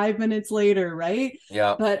like 5 minutes later, right?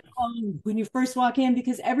 Yeah. But when you first walk in,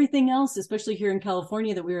 because everything else, especially here in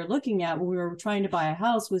California that we were looking at when we were trying to buy a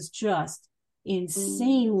house, was just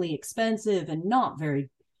insanely expensive and not very,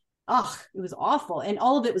 it was awful. And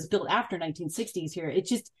all of it was built after 1960s here. It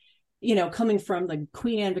just, coming from the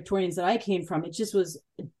Queen Anne Victorians that I came from, it just was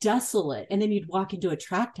desolate. And then you'd walk into a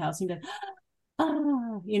tract house and you'd be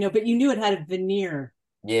like, but you knew it had a veneer.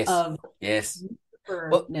 Yes.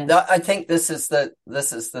 Well, I think this is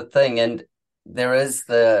the thing, and there's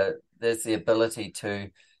the ability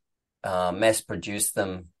to mass produce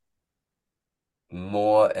them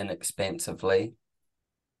more inexpensively.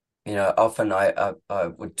 Often I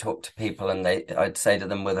would talk to people, and I'd say to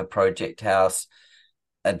them with a project house,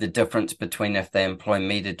 the difference between if they employ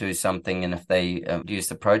me to do something and if they use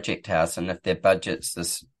the project house, and if their budget's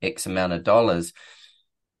this X amount of dollars,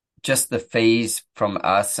 just the fees from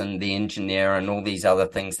us and the engineer and all these other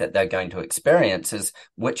things that they're going to experience is,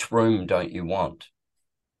 which room don't you want?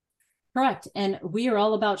 Correct. And we are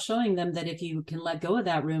all about showing them that if you can let go of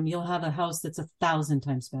that room, you'll have a house that's 1,000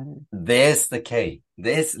 times better. There's the key.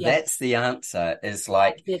 That's the answer, is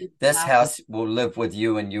like, this house will live with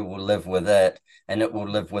you and you will live with it, and it will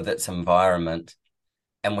live with its environment.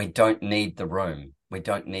 And we don't need the room. We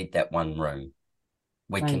don't need that one room.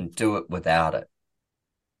 We can do it without it.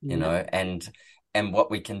 And what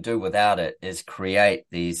we can do without it is create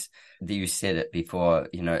these, you said it before,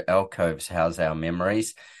 alcoves house our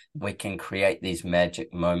memories. We can create these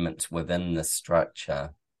magic moments within the structure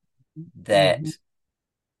that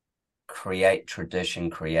create tradition,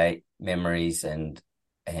 create memories, and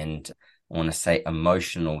I want to say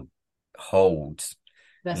emotional holds.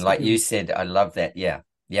 And like you said, I love that. Yeah.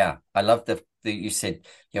 I love that you said,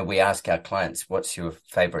 we ask our clients, what's your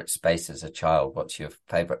favorite space as a child? What's your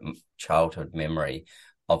favorite childhood memory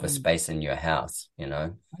of a space in your house?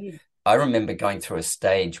 I remember going through a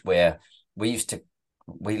stage where we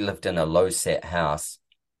lived in a low set house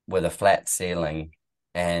with a flat ceiling,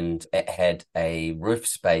 and it had a roof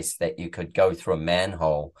space that you could go through a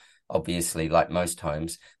manhole, obviously, like most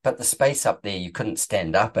homes, but the space up there you couldn't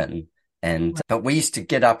stand up in. But we used to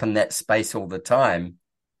get up in that space all the time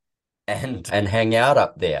and hang out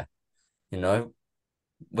up there.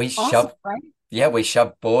 We shoved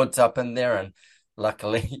boards up in there, and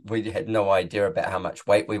luckily we had no idea about how much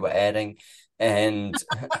weight we were adding. And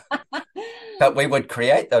but we would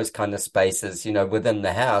create those kind of spaces, within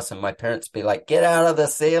the house, and my parents be like, get out of the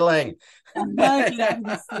ceiling. Get out of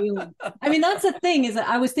the ceiling. I mean, that's the thing, is that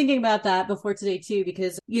I was thinking about that before today too,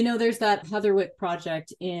 because there's that Heatherwick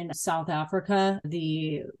project in South Africa,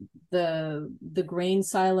 the grain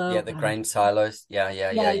silo. Yeah, the grain silos.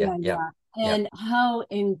 Yeah. And how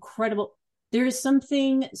incredible. There is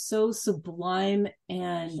something so sublime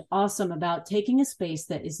and awesome about taking a space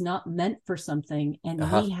that is not meant for something and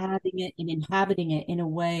rehabbing it and inhabiting it in a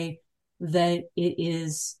way that it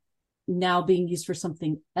is now being used for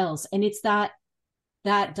something else. And it's that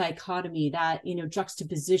dichotomy, that,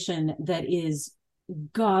 juxtaposition that is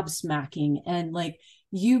gobsmacking. And like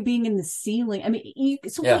you being in the ceiling. I mean, you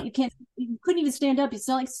couldn't even stand up. It's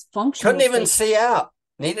not like it's functional. Couldn't even see out.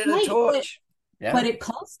 Needed a torch. But it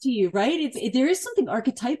calls to you, right? There is something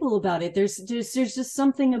archetypal about it. There's just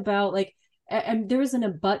something about like, and there was a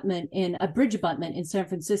bridge abutment in San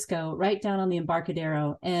Francisco, right down on the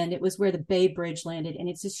Embarcadero, and it was where the Bay Bridge landed, and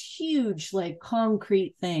it's this huge like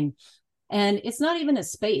concrete thing, and it's not even a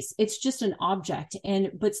space; it's just an object.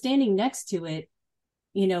 But standing next to it,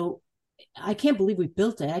 I can't believe we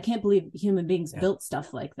built it. I can't believe human beings built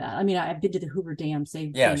stuff like that. I mean, I've been to the Hoover Dam,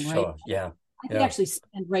 same thing, sure. Right? Yeah, I could actually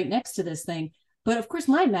stand right next to this thing. But of course,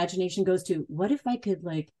 my imagination goes to, what if I could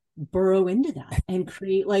like burrow into that and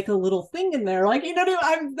create like a little thing in there. Like,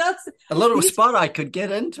 that's a little spot I could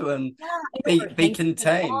get into and be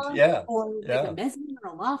contained. Yeah. Or like a mezzanine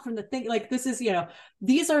or a loft from the thing. Like this is,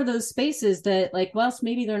 these are those spaces that like, whilst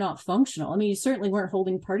maybe they're not functional. I mean, you certainly weren't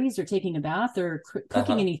holding parties or taking a bath or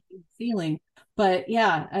cooking anything, feeling. But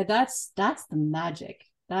yeah, that's the magic.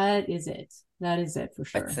 That is it. That is it for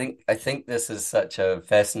sure. I think this is such a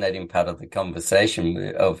fascinating part of the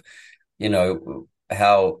conversation of,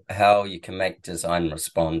 how you can make design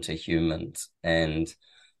respond to humans and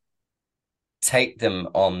take them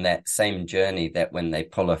on that same journey that when they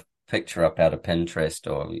pull a picture up out of Pinterest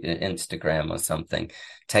or Instagram or something,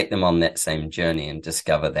 take them on that same journey and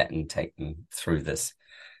discover that and take them through this.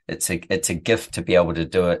 It's a gift to be able to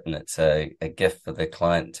do it, and it's a gift for the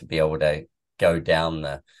client to be able to go down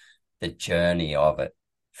the journey of it.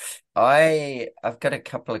 I've got a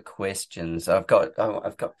couple of questions. I've got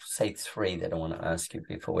say 3 that I want to ask you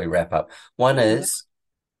before we wrap up. One is,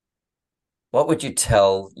 what would you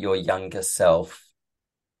tell your younger self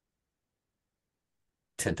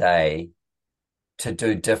today to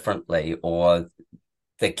do differently, or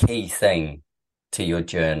the key thing to your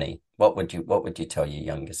journey? What would you tell your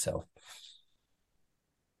younger self?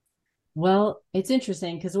 Well, it's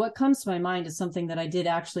interesting because what comes to my mind is something that I did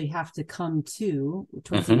actually have to come to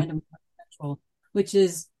towards the end of my control, which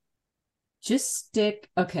is just stick.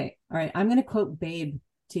 Okay. All right. I'm going to quote Babe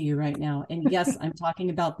to you right now. And yes, I'm talking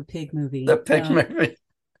about the pig movie. The pig movie.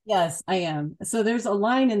 Yes, I am. So there's a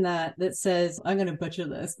line in that says, I'm going to butcher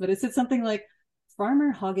this, but it said something like,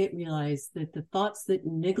 Farmer Hoggett realized that the thoughts that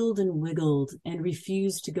niggled and wiggled and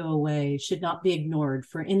refused to go away should not be ignored,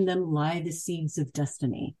 for in them lie the seeds of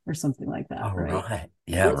destiny, or something like that. Oh, right.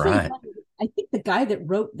 Yeah, right. I think the guy that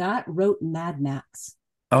wrote that wrote Mad Max.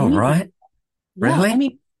 Oh, right. Yeah, really? I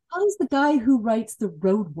mean, how does the guy who writes The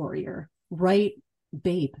Road Warrior write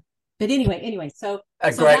Babe? But anyway, so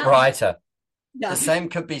a great writer. Yeah. The same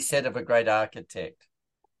could be said of a great architect.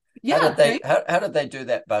 Yeah. How did they do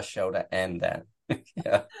that bus shelter and that?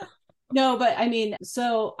 Yeah. No, but I mean,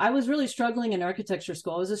 so I was really struggling in architecture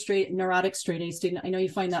school. I was a neurotic straight A student. I know you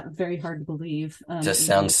find that very hard to believe. Just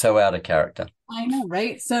sounds so out of character. I know,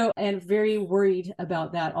 right? So, and very worried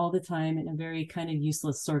about that all the time in a very kind of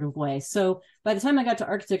useless sort of way. So by the time I got to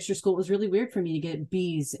architecture school, it was really weird for me to get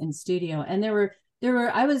B's in studio. And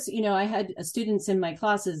I had students in my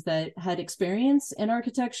classes that had experience in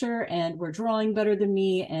architecture and were drawing better than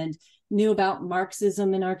me and knew about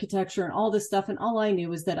Marxism in architecture and all this stuff. And all I knew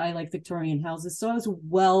was that I like Victorian houses. So I was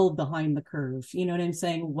well behind the curve. You know what I'm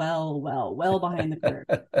saying? Well behind the curve.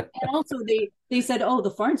 And also they said, oh,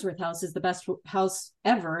 the Farnsworth house is the best house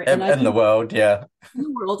ever. In the world. Yeah. In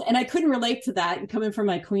the world. And I couldn't relate to that coming from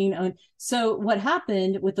my queen own. So what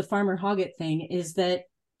happened with the Farmer Hoggett thing is that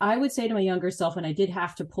I would say to my younger self, and I did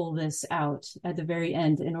have to pull this out at the very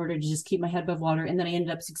end in order to just keep my head above water. And then I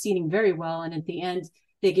ended up succeeding very well. And at the end,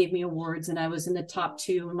 they gave me awards and I was in the top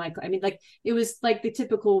 2. It was like the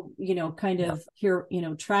typical, kind of here,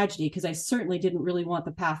 tragedy, because I certainly didn't really want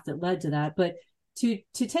the path that led to that. But to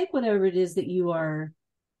take whatever it is that you are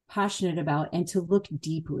passionate about and to look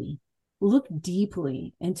deeply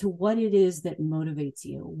into what it is that motivates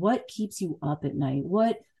you, what keeps you up at night,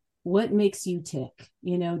 what makes you tick,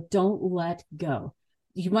 don't let go.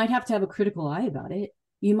 You might have to have a critical eye about it.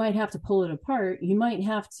 You might have to pull it apart. You might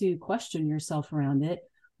have to question yourself around it,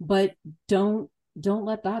 but don't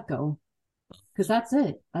let that go, because that's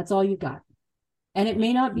it. That's all you got. And it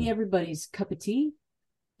may not be everybody's cup of tea,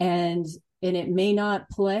 and it may not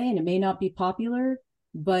play and it may not be popular,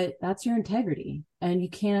 but that's your integrity. And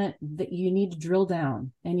you need to drill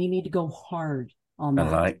down and you need to go hard on that. I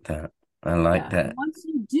like that. that. And once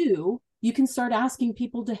you do, you can start asking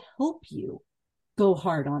people to help you go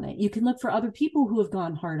hard on it. You can look for other people who have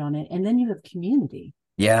gone hard on it, and then you have community.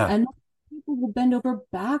 Yeah. And people will bend over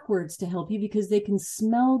backwards to help you because they can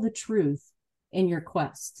smell the truth in your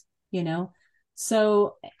quest,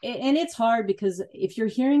 So, and it's hard because if you're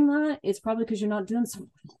hearing that, it's probably because you're not doing so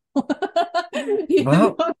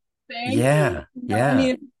well. Yeah. I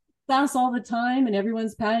mean, that's all the time and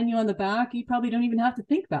everyone's patting you on the back. You probably don't even have to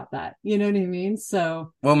think about that. You know what I mean?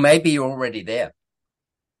 So, well, maybe you're already there.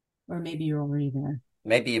 Or maybe you're already there.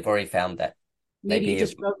 Maybe you've already found that. Maybe you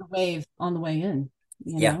just rode the wave on the way in.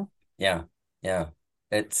 You know? Yeah.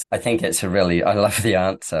 I think it's I love the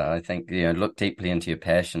answer. I think, look deeply into your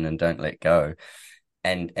passion and don't let go,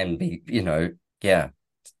 and be,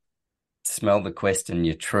 smell the quest in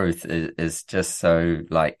your truth is just so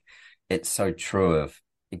it's so true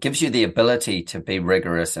it gives you the ability to be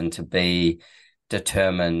rigorous and to be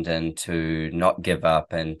determined and to not give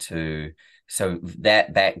up so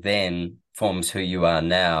that back then forms who you are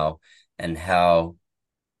now and how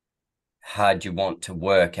hard you want to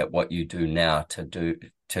work at what you do now to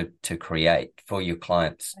create for your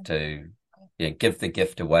clients, to give the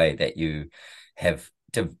gift away that you have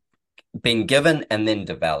been given and then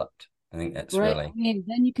developed. I think that's right. really. I mean,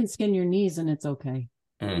 then you can skin your knees and it's okay.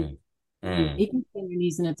 Mm. You can skin your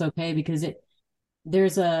knees and it's okay because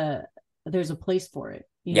there's a place for it,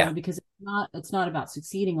 you know, because it's not about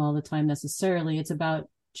succeeding all the time necessarily. It's about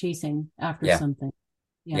chasing after something.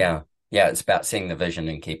 Yeah. It's about seeing the vision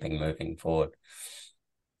and keeping moving forward.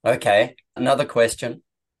 Okay. Another question.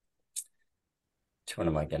 Which one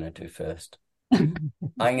am I going to do first? I'm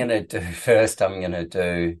going to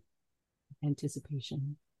do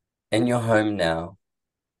anticipation. In your home now,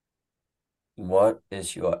 what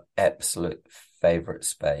is your absolute favorite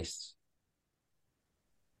space?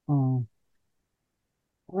 Oh,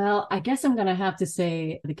 well, I guess I'm going to have to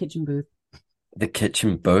say the kitchen booth. The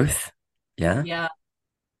kitchen booth? Yeah. Yeah.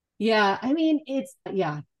 Yeah. I mean, it's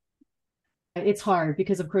hard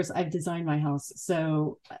because of course I've designed my house.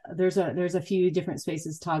 So there's a few different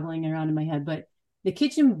spaces toggling around in my head, but the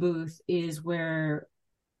kitchen booth is where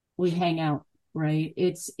we hang out, right?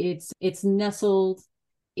 It's nestled.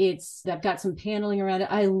 I've got some paneling around it.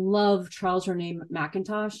 I love Charles René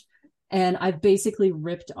Mackintosh. And I've basically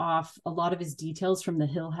ripped off a lot of his details from the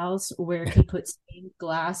Hill House where he puts stained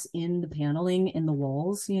glass in the paneling in the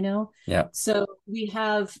walls, you know? Yeah. So we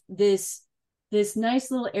have this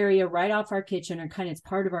nice little area right off our kitchen, or kind of it's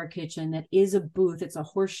part of our kitchen, that is a booth. It's a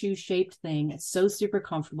horseshoe shaped thing. It's so super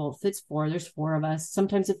comfortable. It fits four. There's four of us.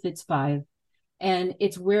 Sometimes it fits five. And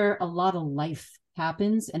it's where a lot of life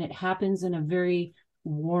happens. And it happens in a very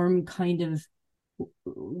warm kind of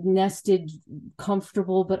nested,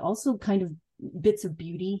 comfortable, but also kind of bits of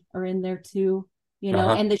beauty are in there too, you know.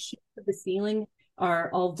 And the shapes of the ceiling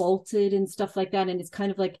are all vaulted and stuff like that. And it's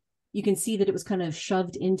kind of like, you can see that it was kind of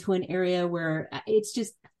shoved into an area where it's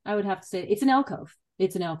just, I would have to say it's an alcove.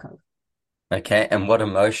 It's an alcove. Okay. And what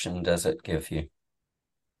emotion does it give you?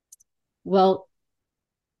 Well,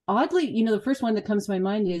 oddly, you know, the first one that comes to my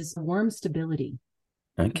mind is warm stability.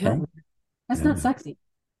 Okay. That's not sexy.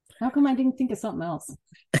 How come I didn't think of something else?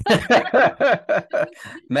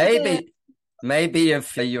 Maybe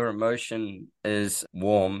if your emotion is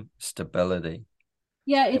warm stability.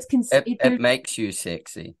 Yeah, it makes you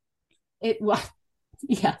sexy.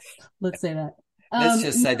 Yeah, let's say that. Let's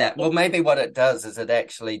just say that. Well, maybe what it does is it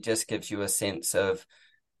actually just gives you a sense of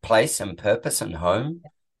place and purpose and home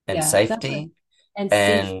and safety.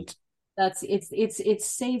 And it's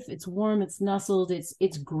safe, it's warm, it's nestled,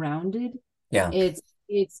 it's grounded. Yeah.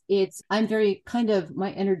 I'm very kind of,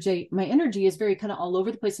 my energy is very kind of all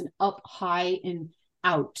over the place and up high and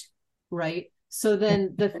out, right? So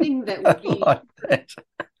then the thing that would be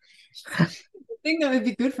the thing that would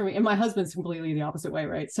be good for me, and my husband's completely the opposite way,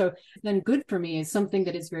 right? So then good for me is something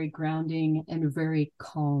that is very grounding and very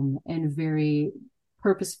calm and very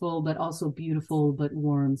purposeful, but also beautiful, but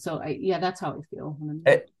warm. So that's how I feel.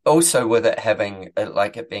 Also, with it having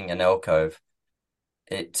it being an alcove,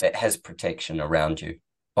 it has protection around you.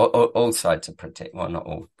 All sides are protect. Well, not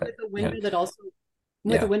all, but with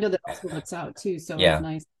a window that also looks out too. So it's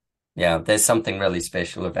nice. Yeah, there's something really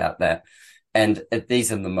special about that. And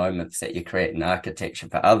these are the moments that you create in architecture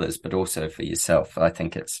for others, but also for yourself. I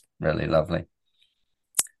think it's really lovely.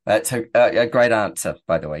 It's a great answer,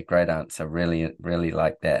 by the way. Great answer. Really, really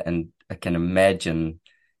like that. And I can imagine,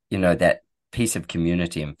 you know, that piece of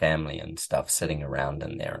community and family and stuff sitting around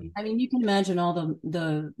in there. And I mean, you can imagine all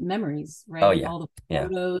the memories, right? Oh, yeah. All the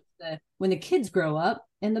photos, when the kids grow up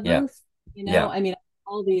in the booth, you know, I mean,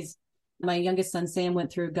 all these, my youngest son, Sam,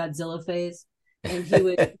 went through Godzilla phase, and he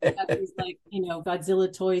would have these, like, you know,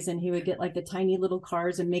 Godzilla toys, and he would get like the tiny little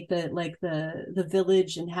cars and make the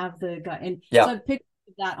village and have the guy. And so I picked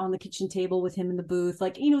that on the kitchen table with him in the booth,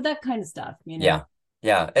 like, you know, that kind of stuff, you know?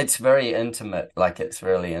 Yeah, it's very intimate. Like, it's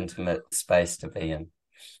really intimate space to be in.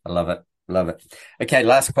 I love it. Love it. Okay,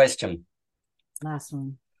 last question. Last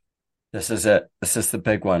one. This is it. This is the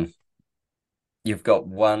big one. You've got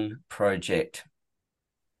one project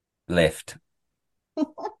left.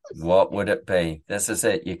 What would it be? This is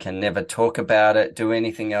it. You can never talk about it, do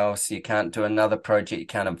anything else. You can't do another project. You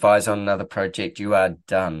can't advise on another project. You are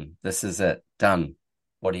done. This is it. Done.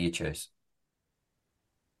 What do you choose?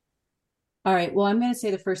 All right. Well, I'm going to say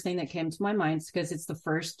the first thing that came to my mind, because it's the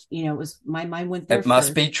first, you know, it was my mind went there. It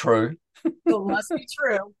must be true. It must be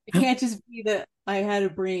true. It can't just be that I had a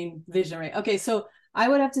brain vision, right? Okay. So I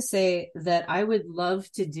would have to say that I would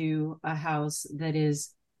love to do a house that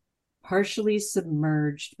is partially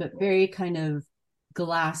submerged, but very kind of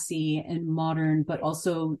glassy and modern, but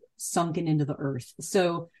also sunken into the earth.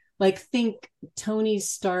 So like think Tony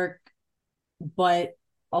Stark, but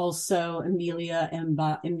also Emilio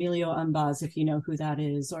Ambaz, if you know who that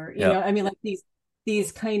is, or you know, I mean, like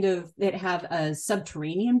these kind of that have a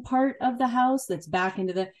subterranean part of the house that's back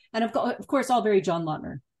into the, and of course, all very John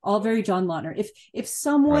Lautner. If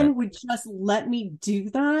someone would just let me do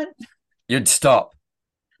that, you'd stop.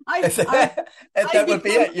 If that would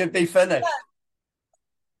be it, you'd be finished.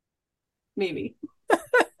 Maybe.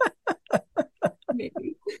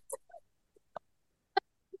 Maybe.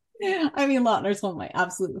 I mean, Lautner's one of my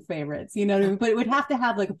absolute favorites, you know what I mean? But it would have to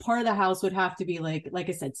have like a part of the house would have to be like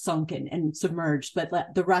I said, sunken and submerged. But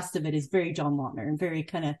the rest of it is very John Lautner and very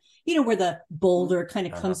kind of, you know, where the boulder kind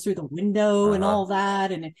of comes through the window and all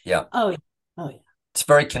that. And oh yeah, it's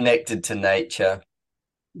very connected to nature.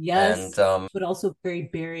 Yes, and, but also very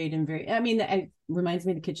buried and very. I mean, it reminds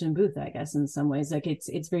me of the kitchen booth, I guess, in some ways. Like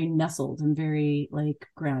it's very nestled and very like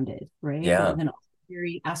grounded, right? Yeah, and then also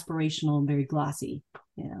very aspirational and very glossy.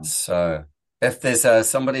 You know. So, if there's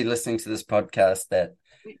somebody listening to this podcast that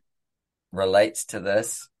relates to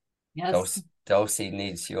this, yes, Dulcie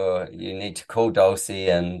needs you need to call Dulcie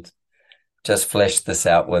and just flesh this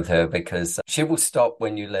out with her, because she will stop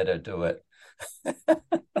when you let her do it.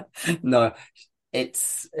 No.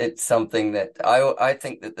 It's something that I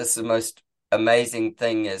think that this is the most amazing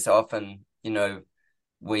thing is often, you know,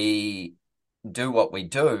 we do what we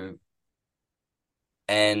do,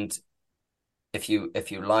 and if you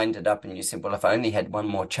lined it up and you said, well, if I only had one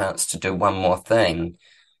more chance to do one more thing,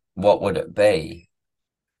 what would it be?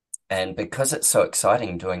 And because it's so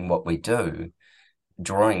exciting doing what we do,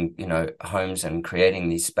 drawing, you know, homes and creating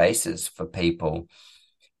these spaces for people,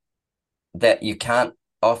 that you can't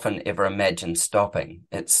often ever imagine stopping.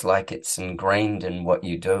 It's like it's ingrained in what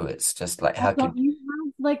you do. It's just like, how can you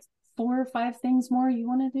have like 4 or 5 things more you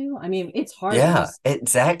want to do? I mean, it's hard. Yeah,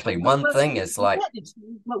 exactly. One thing is like,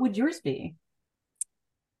 what would yours be?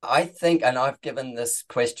 I think, and I've given this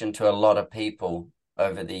question to a lot of people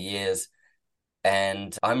over the years,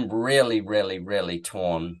 and I'm really, really, really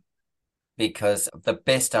torn, because the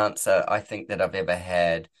best answer I think that I've ever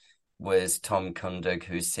had was Tom Kundig,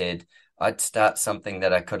 who said, I'd start something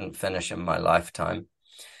that I couldn't finish in my lifetime.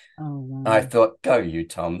 Oh, wow. I thought, go you,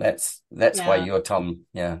 Tom. That's why you're Tom.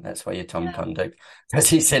 Yeah, that's why you're Tom Kundig. Because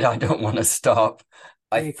he said, I don't want to stop.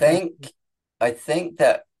 I think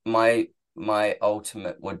that my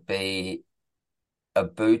ultimate would be a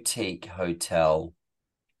boutique hotel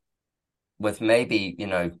with maybe, you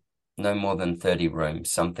know, no more than 30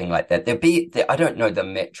 rooms, something like that. I don't know the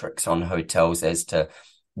metrics on hotels as to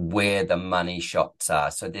where the money shots are.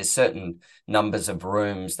 So there's certain numbers of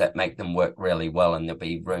rooms that make them work really well, and there'll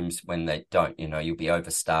be rooms when they don't, you know, you'll be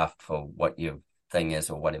overstaffed for what your thing is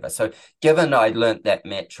or whatever. So given I learned that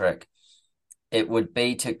metric, it would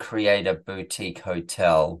be to create a boutique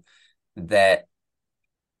hotel that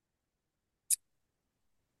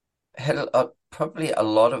had probably a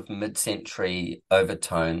lot of mid-century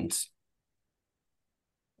overtones,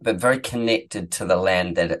 but very connected to the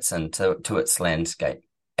land that it's in, to its landscape.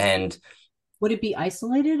 And would it be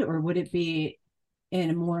isolated, or would it be in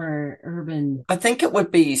a more urban? I think it would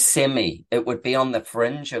be it would be on the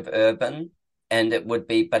fringe of urban, and it would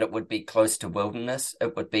be close to wilderness.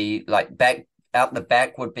 It would be like out the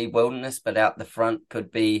back would be wilderness, but out the front could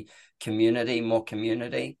be more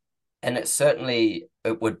community. And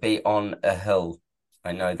it would be on a hill.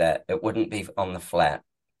 I know that. It wouldn't be on the flat.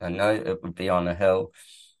 I know it would be on a hill.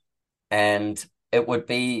 And it would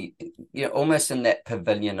be, you know, almost in that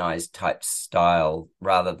pavilionized type style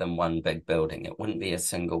rather than one big building. It wouldn't be a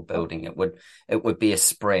single building. It would be a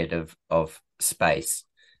spread of space.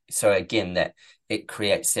 So again, that it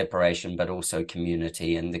creates separation, but also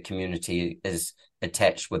community, and the community is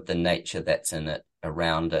attached with the nature that's in it,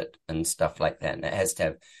 around it, and stuff like that. And it has to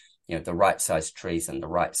have, you know, the right size trees and the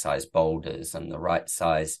right size boulders and the right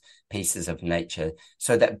size pieces of nature,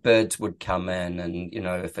 so that birds would come in, and, you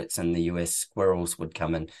know, if it's in the US, squirrels would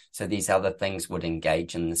come in. So these other things would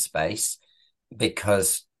engage in the space,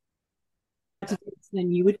 because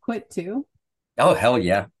then you would quit too. Oh, hell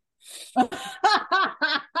yeah.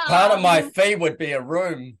 Part of my fee would be a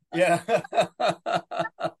room. Yeah. Well,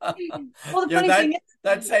 the funny thing is,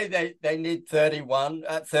 they'd say they need 30,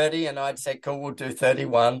 and I'd say, cool, we'll do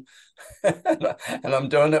 31. And I'm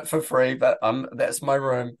doing it for free, but that's my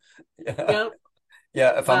room. Yeah. Yep.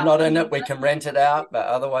 Yeah, if I'm not in it, we can rent it out, but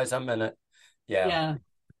otherwise I'm in it. Yeah.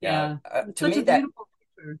 To me,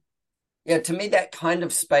 that kind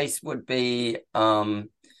of space would be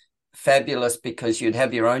fabulous, because you'd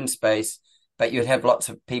have your own space, but you'd have lots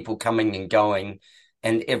of people coming and going,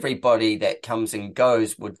 and everybody that comes and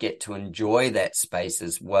goes would get to enjoy that space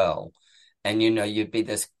as well. and you'd be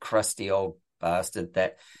this crusty old bastard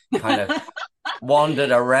that kind of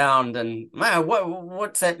wandered around, and man,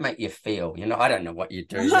 what's that make you feel? I don't know what you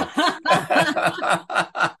do.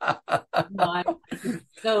 No,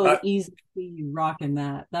 so easy to see you rocking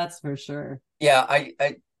that. That's for sure. Yeah,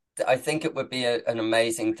 I think it would be an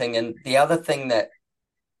amazing thing. And the other thing that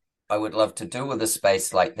I would love to do with a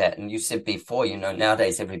space like that, and you said before,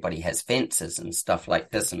 nowadays everybody has fences and stuff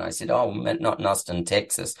like this. And I said, oh, not in Austin,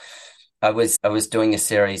 Texas. I was doing a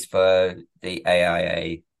series for the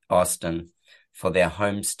AIA Austin for their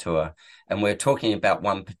homes tour. And we're talking about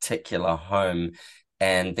one particular home,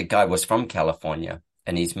 and the guy was from California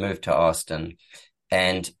and he's moved to Austin.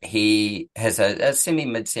 And he has a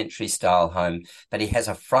semi-mid-century style home, but he has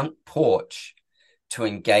a front porch to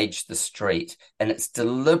engage the street. And it's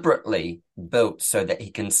deliberately built so that he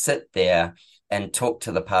can sit there and talk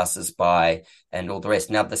to the passers-by and all the rest.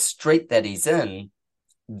 Now, the street that he's in,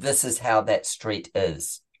 this is how that street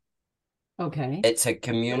is. Okay. It's a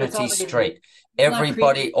community street.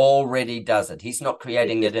 Everybody already does it. He's not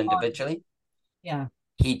creating it individually. Yeah.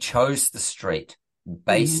 He chose the street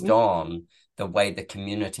based on the way the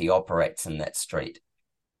community operates in that street.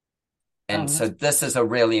 And so this is a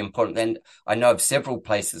really important, and I know of several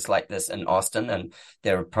places like this in Austin, and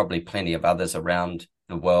there are probably plenty of others around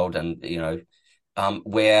the world, and,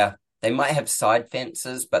 where they might have side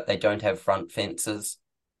fences, but they don't have front fences.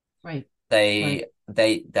 Right. The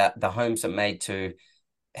homes are made to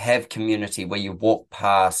have community where you walk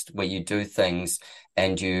past, where you do things,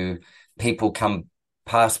 and people come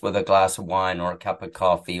past with a glass of wine or a cup of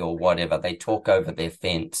coffee or whatever. They talk over their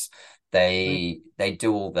fence. They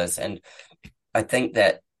do all this. And I think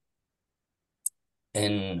that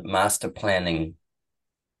in master planning,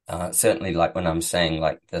 certainly like when I'm saying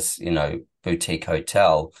like this, boutique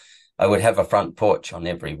hotel, I would have a front porch on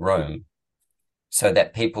every room so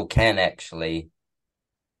that people can actually,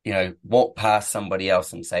 walk past somebody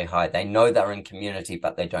else and say hi. They know they're in community,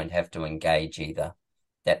 but they don't have to engage either.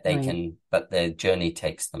 That they can, but their journey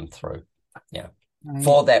takes them through. Yeah. Right.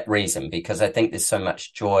 For that reason, because I think there's so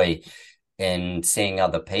much joy in seeing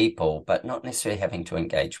other people, but not necessarily having to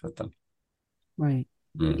engage with them. Right.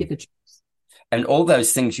 Get the choice. And all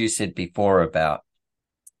those things you said before about,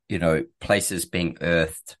 places being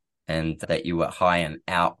earthed and that you were high and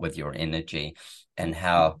out with your energy, and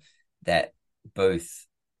how that both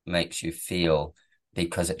makes you feel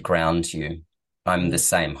because it grounds you. I'm the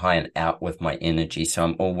same, high and out with my energy. So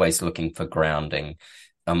I'm always looking for grounding.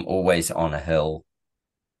 I'm always on a hill.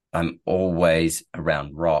 I'm always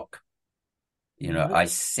around rock. I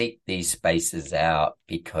seek these spaces out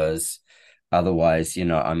because otherwise,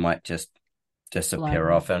 I might just disappear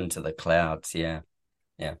off into the clouds. Yeah.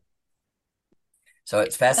 Yeah. So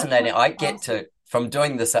it's fascinating. I get to, from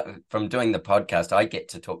doing the podcast, I get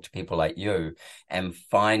to talk to people like you and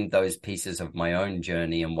find those pieces of my own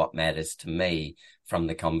journey and what matters to me from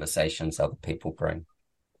the conversations other people bring.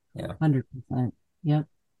 Yeah. 100%. Yep.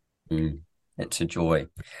 It's a joy.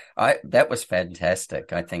 That was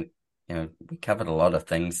fantastic. I think, we covered a lot of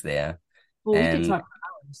things there. Well, we could talk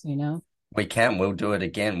for hours, We can. We'll do it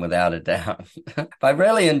again without a doubt. I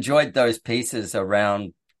really enjoyed those pieces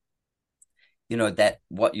around, that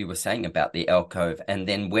what you were saying about the alcove, and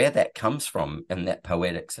then where that comes from in that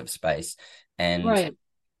poetics of space, and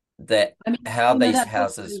how these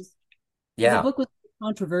houses. The book was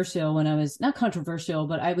controversial when I was not controversial,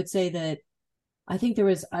 but I would say that I think there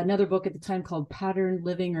was another book at the time called Pattern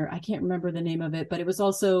Living, or I can't remember the name of it, but it was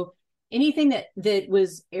also anything that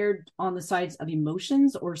was aired on the sides of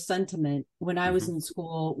emotions or sentiment when I was in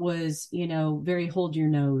school was, very hold your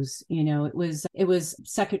nose, it was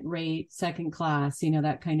second rate, second class,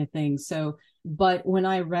 that kind of thing. So, but when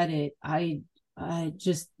I read it, I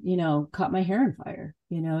just, caught my hair on fire.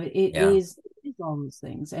 It is all those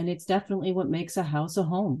things. And it's definitely what makes a house a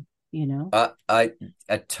home, I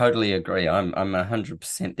totally agree. I'm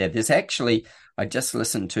 100% there. There's actually, I just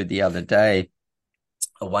listened to the other day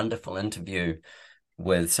a wonderful interview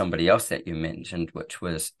with somebody else that you mentioned, which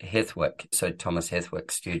was Hethwick. So Thomas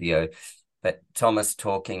Hethwick studio, but Thomas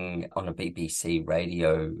talking on a BBC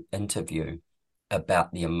radio interview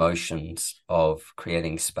about the emotions of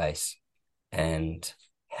creating space and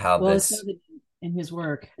how this in his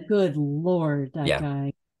work. Good Lord, that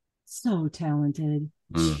guy, so talented.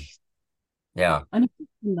 Yeah. I mean,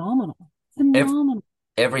 phenomenal.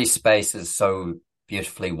 Every space is so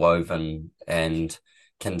beautifully woven and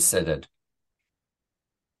considered.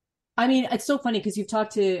 I mean, it's so funny because you've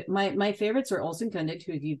talked to my favorites are Olson Kundick,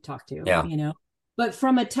 who you've talked to, but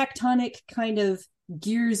from a tectonic kind of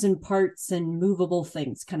gears and parts and movable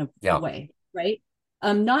things kind of way, right?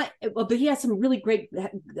 Not well, but he has some really great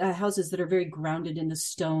houses that are very grounded in the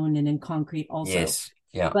stone and in concrete also. Yes.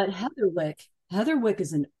 Yeah. But Heatherwick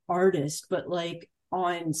is an artist, but like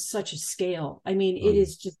on such a scale. I mean, it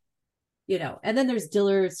is just, and then there's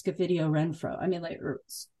Diller Scafidio Renfro. I mean, like,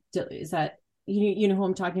 is that, you know who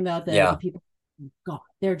I'm talking about? The people, God,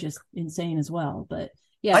 they're just insane as well. But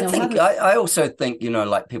yeah, I also think,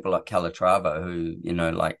 like people like Calatrava who,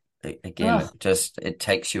 like, again, it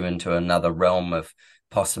takes you into another realm of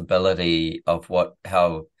possibility of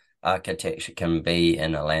how architecture can be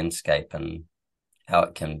in a landscape and how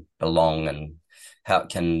it can belong and how it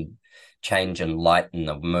can change and lighten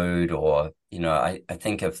the mood. Or, I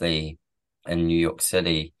think of in New York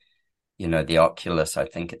City, the Oculus, I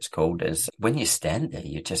think it's called, is when you stand there,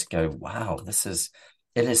 you just go, wow,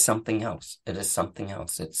 it is something else. It is something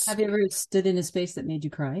else. Have you ever stood in a space that made you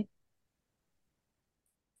cry?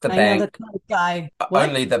 The bank. Know the kind of guy.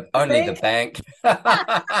 Only the bank.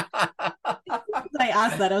 I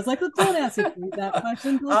asked that. I was like, well, don't ask me that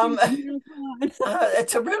question.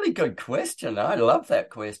 It's a really good question. I love that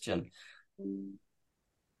question.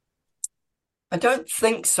 I don't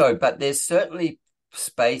think so, but there's certainly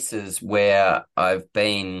spaces where I've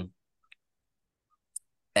been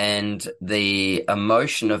and the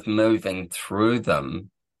emotion of moving through them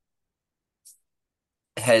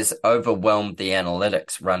has overwhelmed the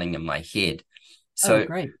analytics running in my head. So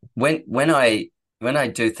when I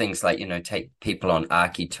do things like, take people on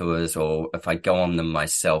archi tours, or if I go on them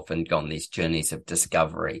myself and go on these journeys of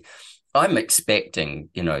discovery, I'm expecting,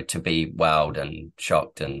 to be wowed and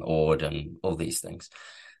shocked and awed and all these things.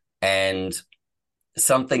 And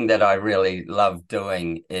something that I really love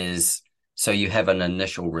doing is, so you have an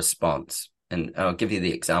initial response. And I'll give you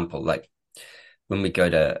the example, like when we go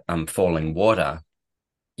to falling water,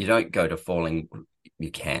 you don't go to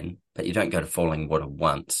you can, but you don't go to falling water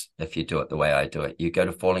once if you do it the way I do it. You go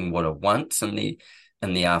to falling water once in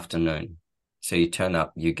the afternoon. So you turn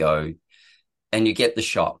up, you go, and you get the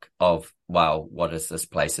shock of, wow, what is this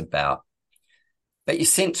place about? But your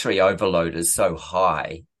sensory overload is so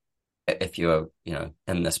high. If you're,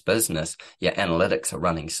 in this business, your analytics are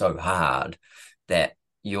running so hard that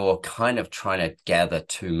you're kind of trying to gather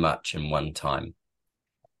too much in one time.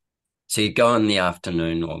 So you go in the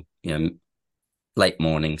afternoon or, late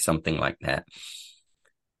morning, something like that.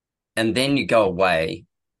 And then you go away,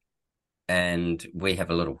 and we have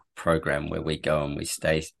a little program where we go and we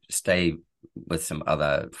stay with some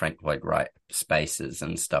other Frank Lloyd Wright spaces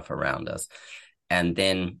and stuff around us. And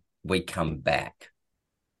then we come back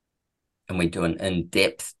and we do an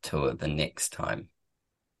in-depth tour the next time.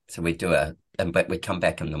 So but we come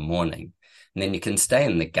back in the morning. And then you can stay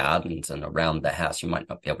in the gardens and around the house. You might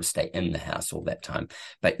not be able to stay in the house all that time,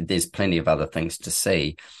 but there's plenty of other things to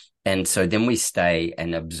see. And so then we stay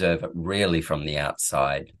and observe it really from the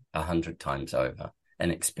outside 100 times over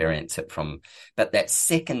and experience it but that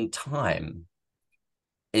second time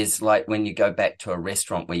is like when you go back to a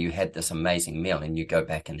restaurant where you had this amazing meal and you go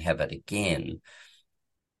back and have it again,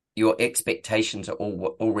 your expectations are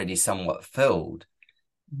already somewhat filled,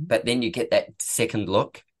 but then you get that second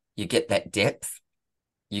look. You get that depth,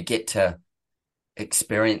 you get to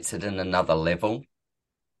experience it in another level,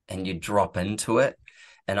 and you drop into it.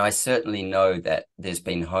 And I certainly know that there's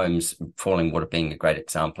been homes, Falling Water being a great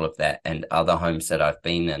example of that, and other homes that I've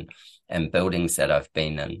been in and buildings that I've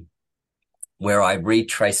been in, where I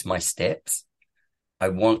retrace my steps. I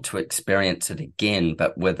want to experience it again,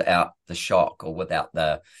 but without the shock or without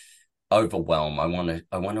the overwhelm. I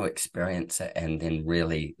want to experience it and then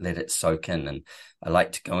really let it soak in. And I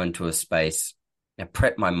like to go into a space and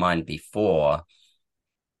prep my mind before.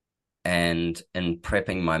 And in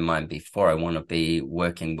prepping my mind before, I want to be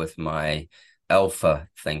working with my alpha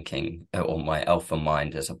thinking or my alpha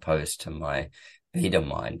mind as opposed to my beta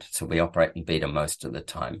mind. So we operate in beta most of the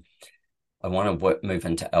time. I want to move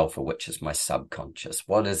into alpha, which is my subconscious.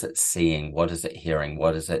 What is it seeing? What is it hearing?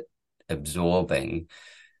 What is it absorbing?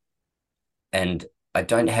 And I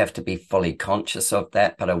don't have to be fully conscious of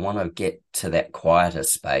that, but I want to get to that quieter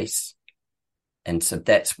space. And so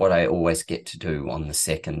that's what I always get to do on the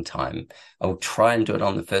second time. I'll try and do it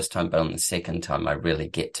on the first time, but on the second time, I really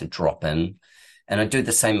get to drop in. And I do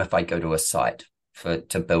the same if I go to a site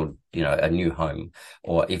to build, a new home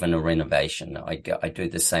or even a renovation. I do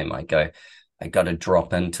the same. I got to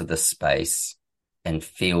drop into the space and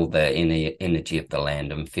feel the energy of the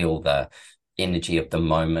land and feel the energy of the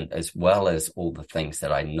moment, as well as all the things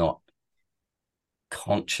that I'm not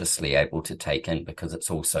consciously able to take in because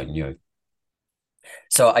it's all so new.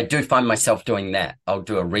 So I do find myself doing that. I'll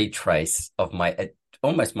do a retrace of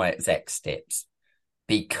almost my exact steps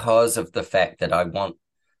because of the fact that I want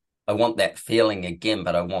I want that feeling again,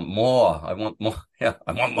 but I want more. I want more. Yeah,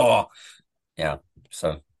 I want more. Yeah.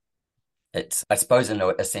 So I suppose in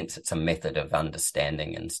a sense, it's a method of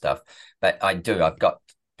understanding and stuff. But I've got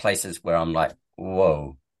places where I'm like,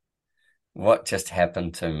 whoa, what just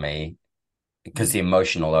happened to me? Because the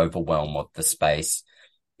emotional overwhelm of the space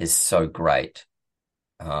is so great.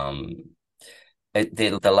 The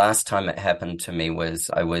last time it happened to me was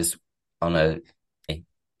I was on a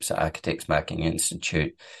Architects Marketing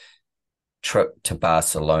Institute trip to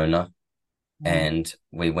Barcelona, and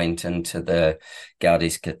we went into the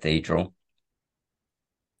Gaudi's Cathedral,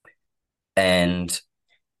 and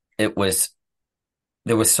there was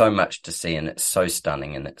so much to see, and it's so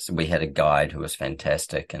stunning, and we had a guide who was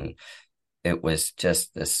fantastic, and it was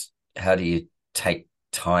just this, how do you take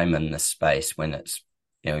time in this space when it's,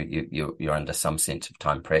 you're under some sense of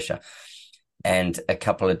time pressure. And a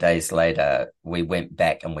couple of days later, we went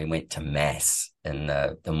back and we went to mass in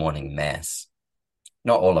the morning mass.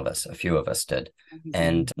 Not all of us, a few of us did.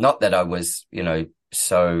 And not that I was,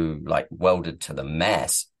 so like welded to the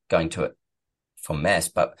mass, going to it for mass,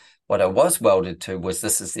 but what I was welded to was,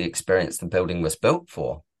 this is the experience the building was built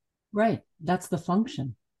for. Right. That's the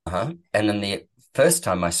function. And then the first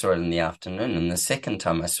time I saw it in the afternoon, and the second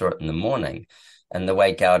time I saw it in the morning. And the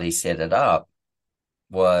way Gaudi set it up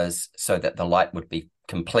was so that the light would be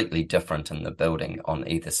completely different in the building on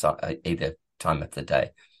either side, either time of the day.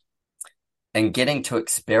 And getting to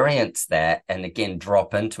experience that, and again,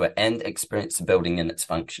 drop into it and experience the building in its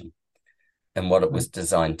function and what it was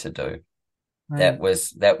designed to do. Right.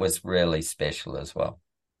 That was really special as well.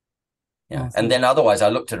 Yeah. Awesome. And then otherwise I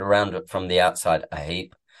looked around it from the outside a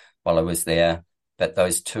heap while I was there. But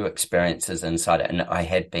those two experiences inside it, and I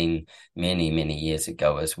had been many, many years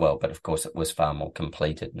ago as well, but of course it was far more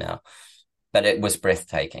completed now. But it was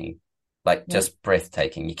breathtaking, just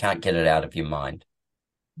breathtaking. You can't get it out of your mind.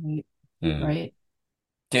 Right. Right.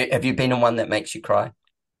 Have you been in one that makes you cry?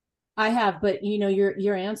 I have, but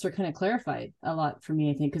your answer kind of clarified a lot for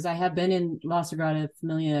me, I think, because I have been in La Sagrada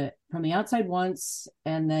Familia from the outside once,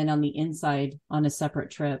 and then on the inside on a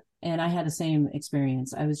separate trip, and I had the same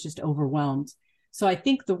experience. I was just overwhelmed. So I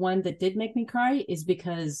think the one that did make me cry is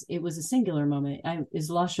because it was a singular moment. Is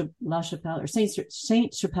La Chapelle or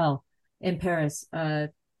Saint Chapelle in Paris.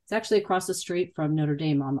 It's actually across the street from Notre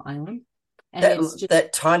Dame on the island. And it's just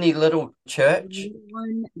that tiny little church.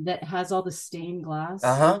 One that has all the stained glass.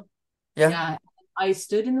 Yeah. I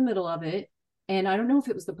stood in the middle of it, and I don't know if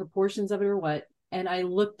it was the proportions of it or what. And I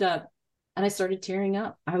looked up and I started tearing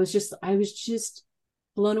up. I was just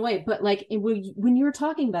blown away. But when you were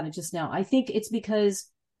talking about it just now, I think it's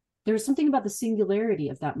because there was something about the singularity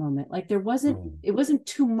of that moment. Like it wasn't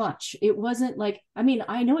too much. It wasn't like, I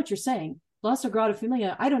know what you're saying. La Sagrada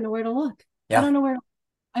Familia, I don't know where to look. Yeah. I don't know where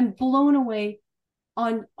I'm blown away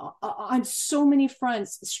on so many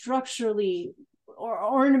fronts, structurally or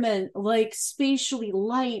ornament, like spatially,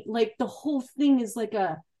 light, like the whole thing is like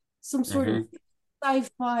some sort of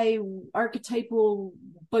sci-fi archetypal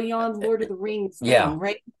beyond Lord of the Rings thing,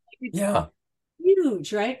 right? It's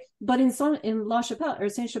huge, right? But in La Chapelle or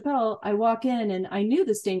Saint Chapelle, I walk in and I knew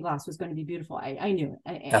the stained glass was going to be beautiful. I knew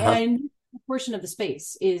it. And a portion of the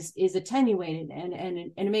space is attenuated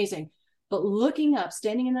and amazing. But looking up,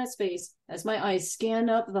 standing in that space, as my eyes scan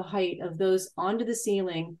up the height of those onto the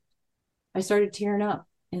ceiling, I started tearing up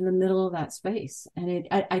in the middle of that space. And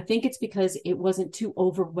I think it's because it wasn't too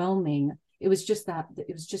overwhelming. It was just that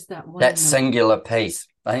one. That singular piece.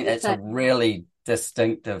 I think that's a really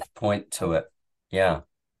distinctive point to it. Yeah.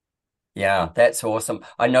 Yeah, that's awesome.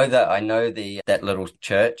 I know that little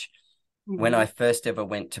church. Mm-hmm. When I first ever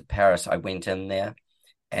went to Paris, I went in there,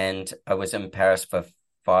 and I was in Paris for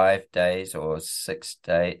 5 days or 6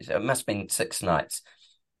 days. It must have been 6 nights.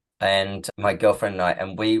 And my girlfriend and I,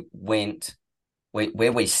 and we went,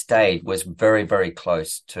 where we stayed was very, very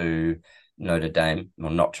close to Notre Dame.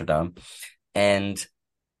 And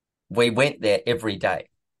we went there every day.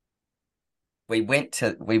 We went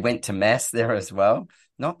to mass there as well.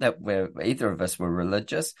 Not that either of us were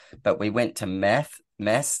religious, but we went to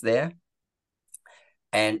mass there,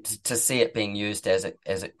 and to see it being used as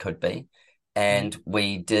it could be. And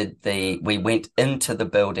we went into the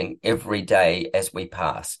building every day as we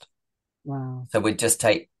passed. Wow. So we'd just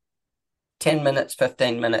take 10 minutes,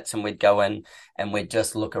 15 minutes, and we'd go in and we'd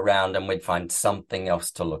just look around and we'd find something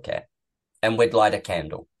else to look at. And we'd light a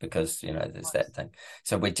candle because, there's that thing.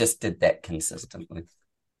 So we just did that consistently.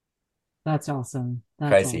 That's awesome.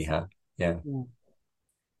 That's crazy, awesome. Huh? Yeah.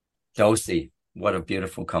 Dulcie, what a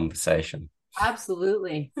beautiful conversation.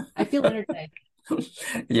 Absolutely. I feel entertained.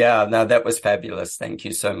 Yeah, no, that was fabulous. Thank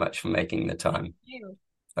you so much for making the time. Thank you.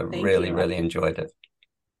 I really enjoyed it.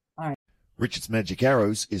 All right. Richard's Magic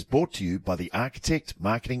Arrows is brought to you by the Architect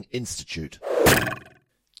Marketing Institute.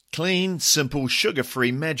 Clean, simple,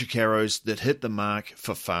 sugar-free magic arrows that hit the mark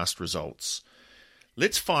for fast results.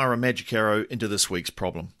 Let's fire a magic arrow into this week's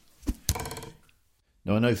problem.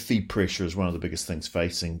 Now, I know fee pressure is one of the biggest things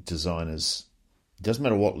facing designers. It doesn't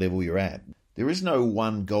matter what level you're at. There is no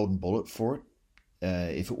one golden bullet for it.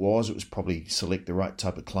 If it was probably select the right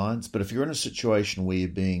type of clients. But if you're in a situation where you're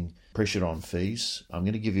being pressured on fees, I'm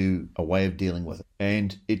going to give you a way of dealing with it.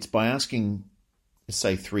 And it's by asking,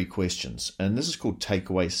 say, 3 questions. And this is called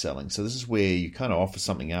takeaway selling. So this is where you kind of offer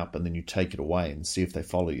something up and then you take it away and see if they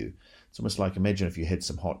follow you. It's almost like, imagine if you had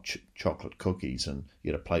some hot chocolate cookies and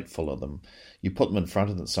you had a plate full of them. You put them in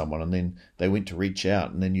front of someone and then they went to reach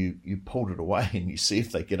out and then you pulled it away and you see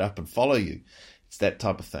if they get up and follow you. It's that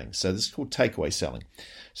type of thing. So this is called takeaway selling.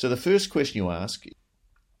 So the first question you ask,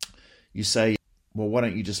 you say, well, why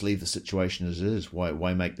don't you just leave the situation as it is?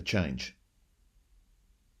 Why make the change?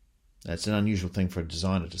 That's an unusual thing for a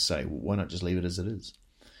designer to say. Well, why not just leave it as it is?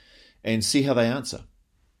 And see how they answer.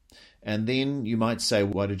 And then you might say,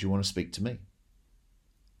 why did you want to speak to me?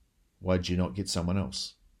 Why did you not get someone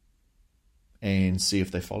else? And see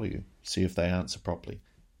if they follow you. See if they answer properly.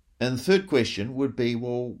 And the third question would be,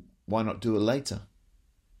 well, why not do it later?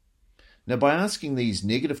 Now, by asking these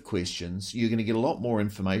negative questions, you're going to get a lot more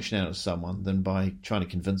information out of someone than by trying to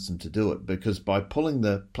convince them to do it, because by pulling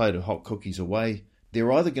the plate of hot cookies away,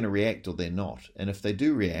 they're either going to react or they're not. And if they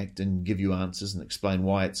do react and give you answers and explain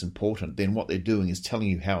why it's important, then what they're doing is telling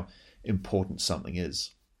you how important something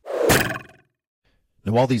is.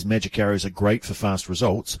 Now, while these magic arrows are great for fast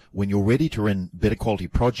results, when you're ready to win better quality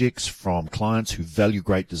projects from clients who value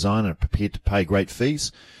great design and are prepared to pay great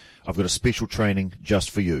fees, I've got a special training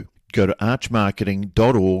just for you. Go to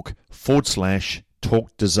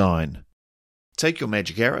archmarketing.org/talk design. Take your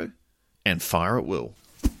magic arrow and fire at will.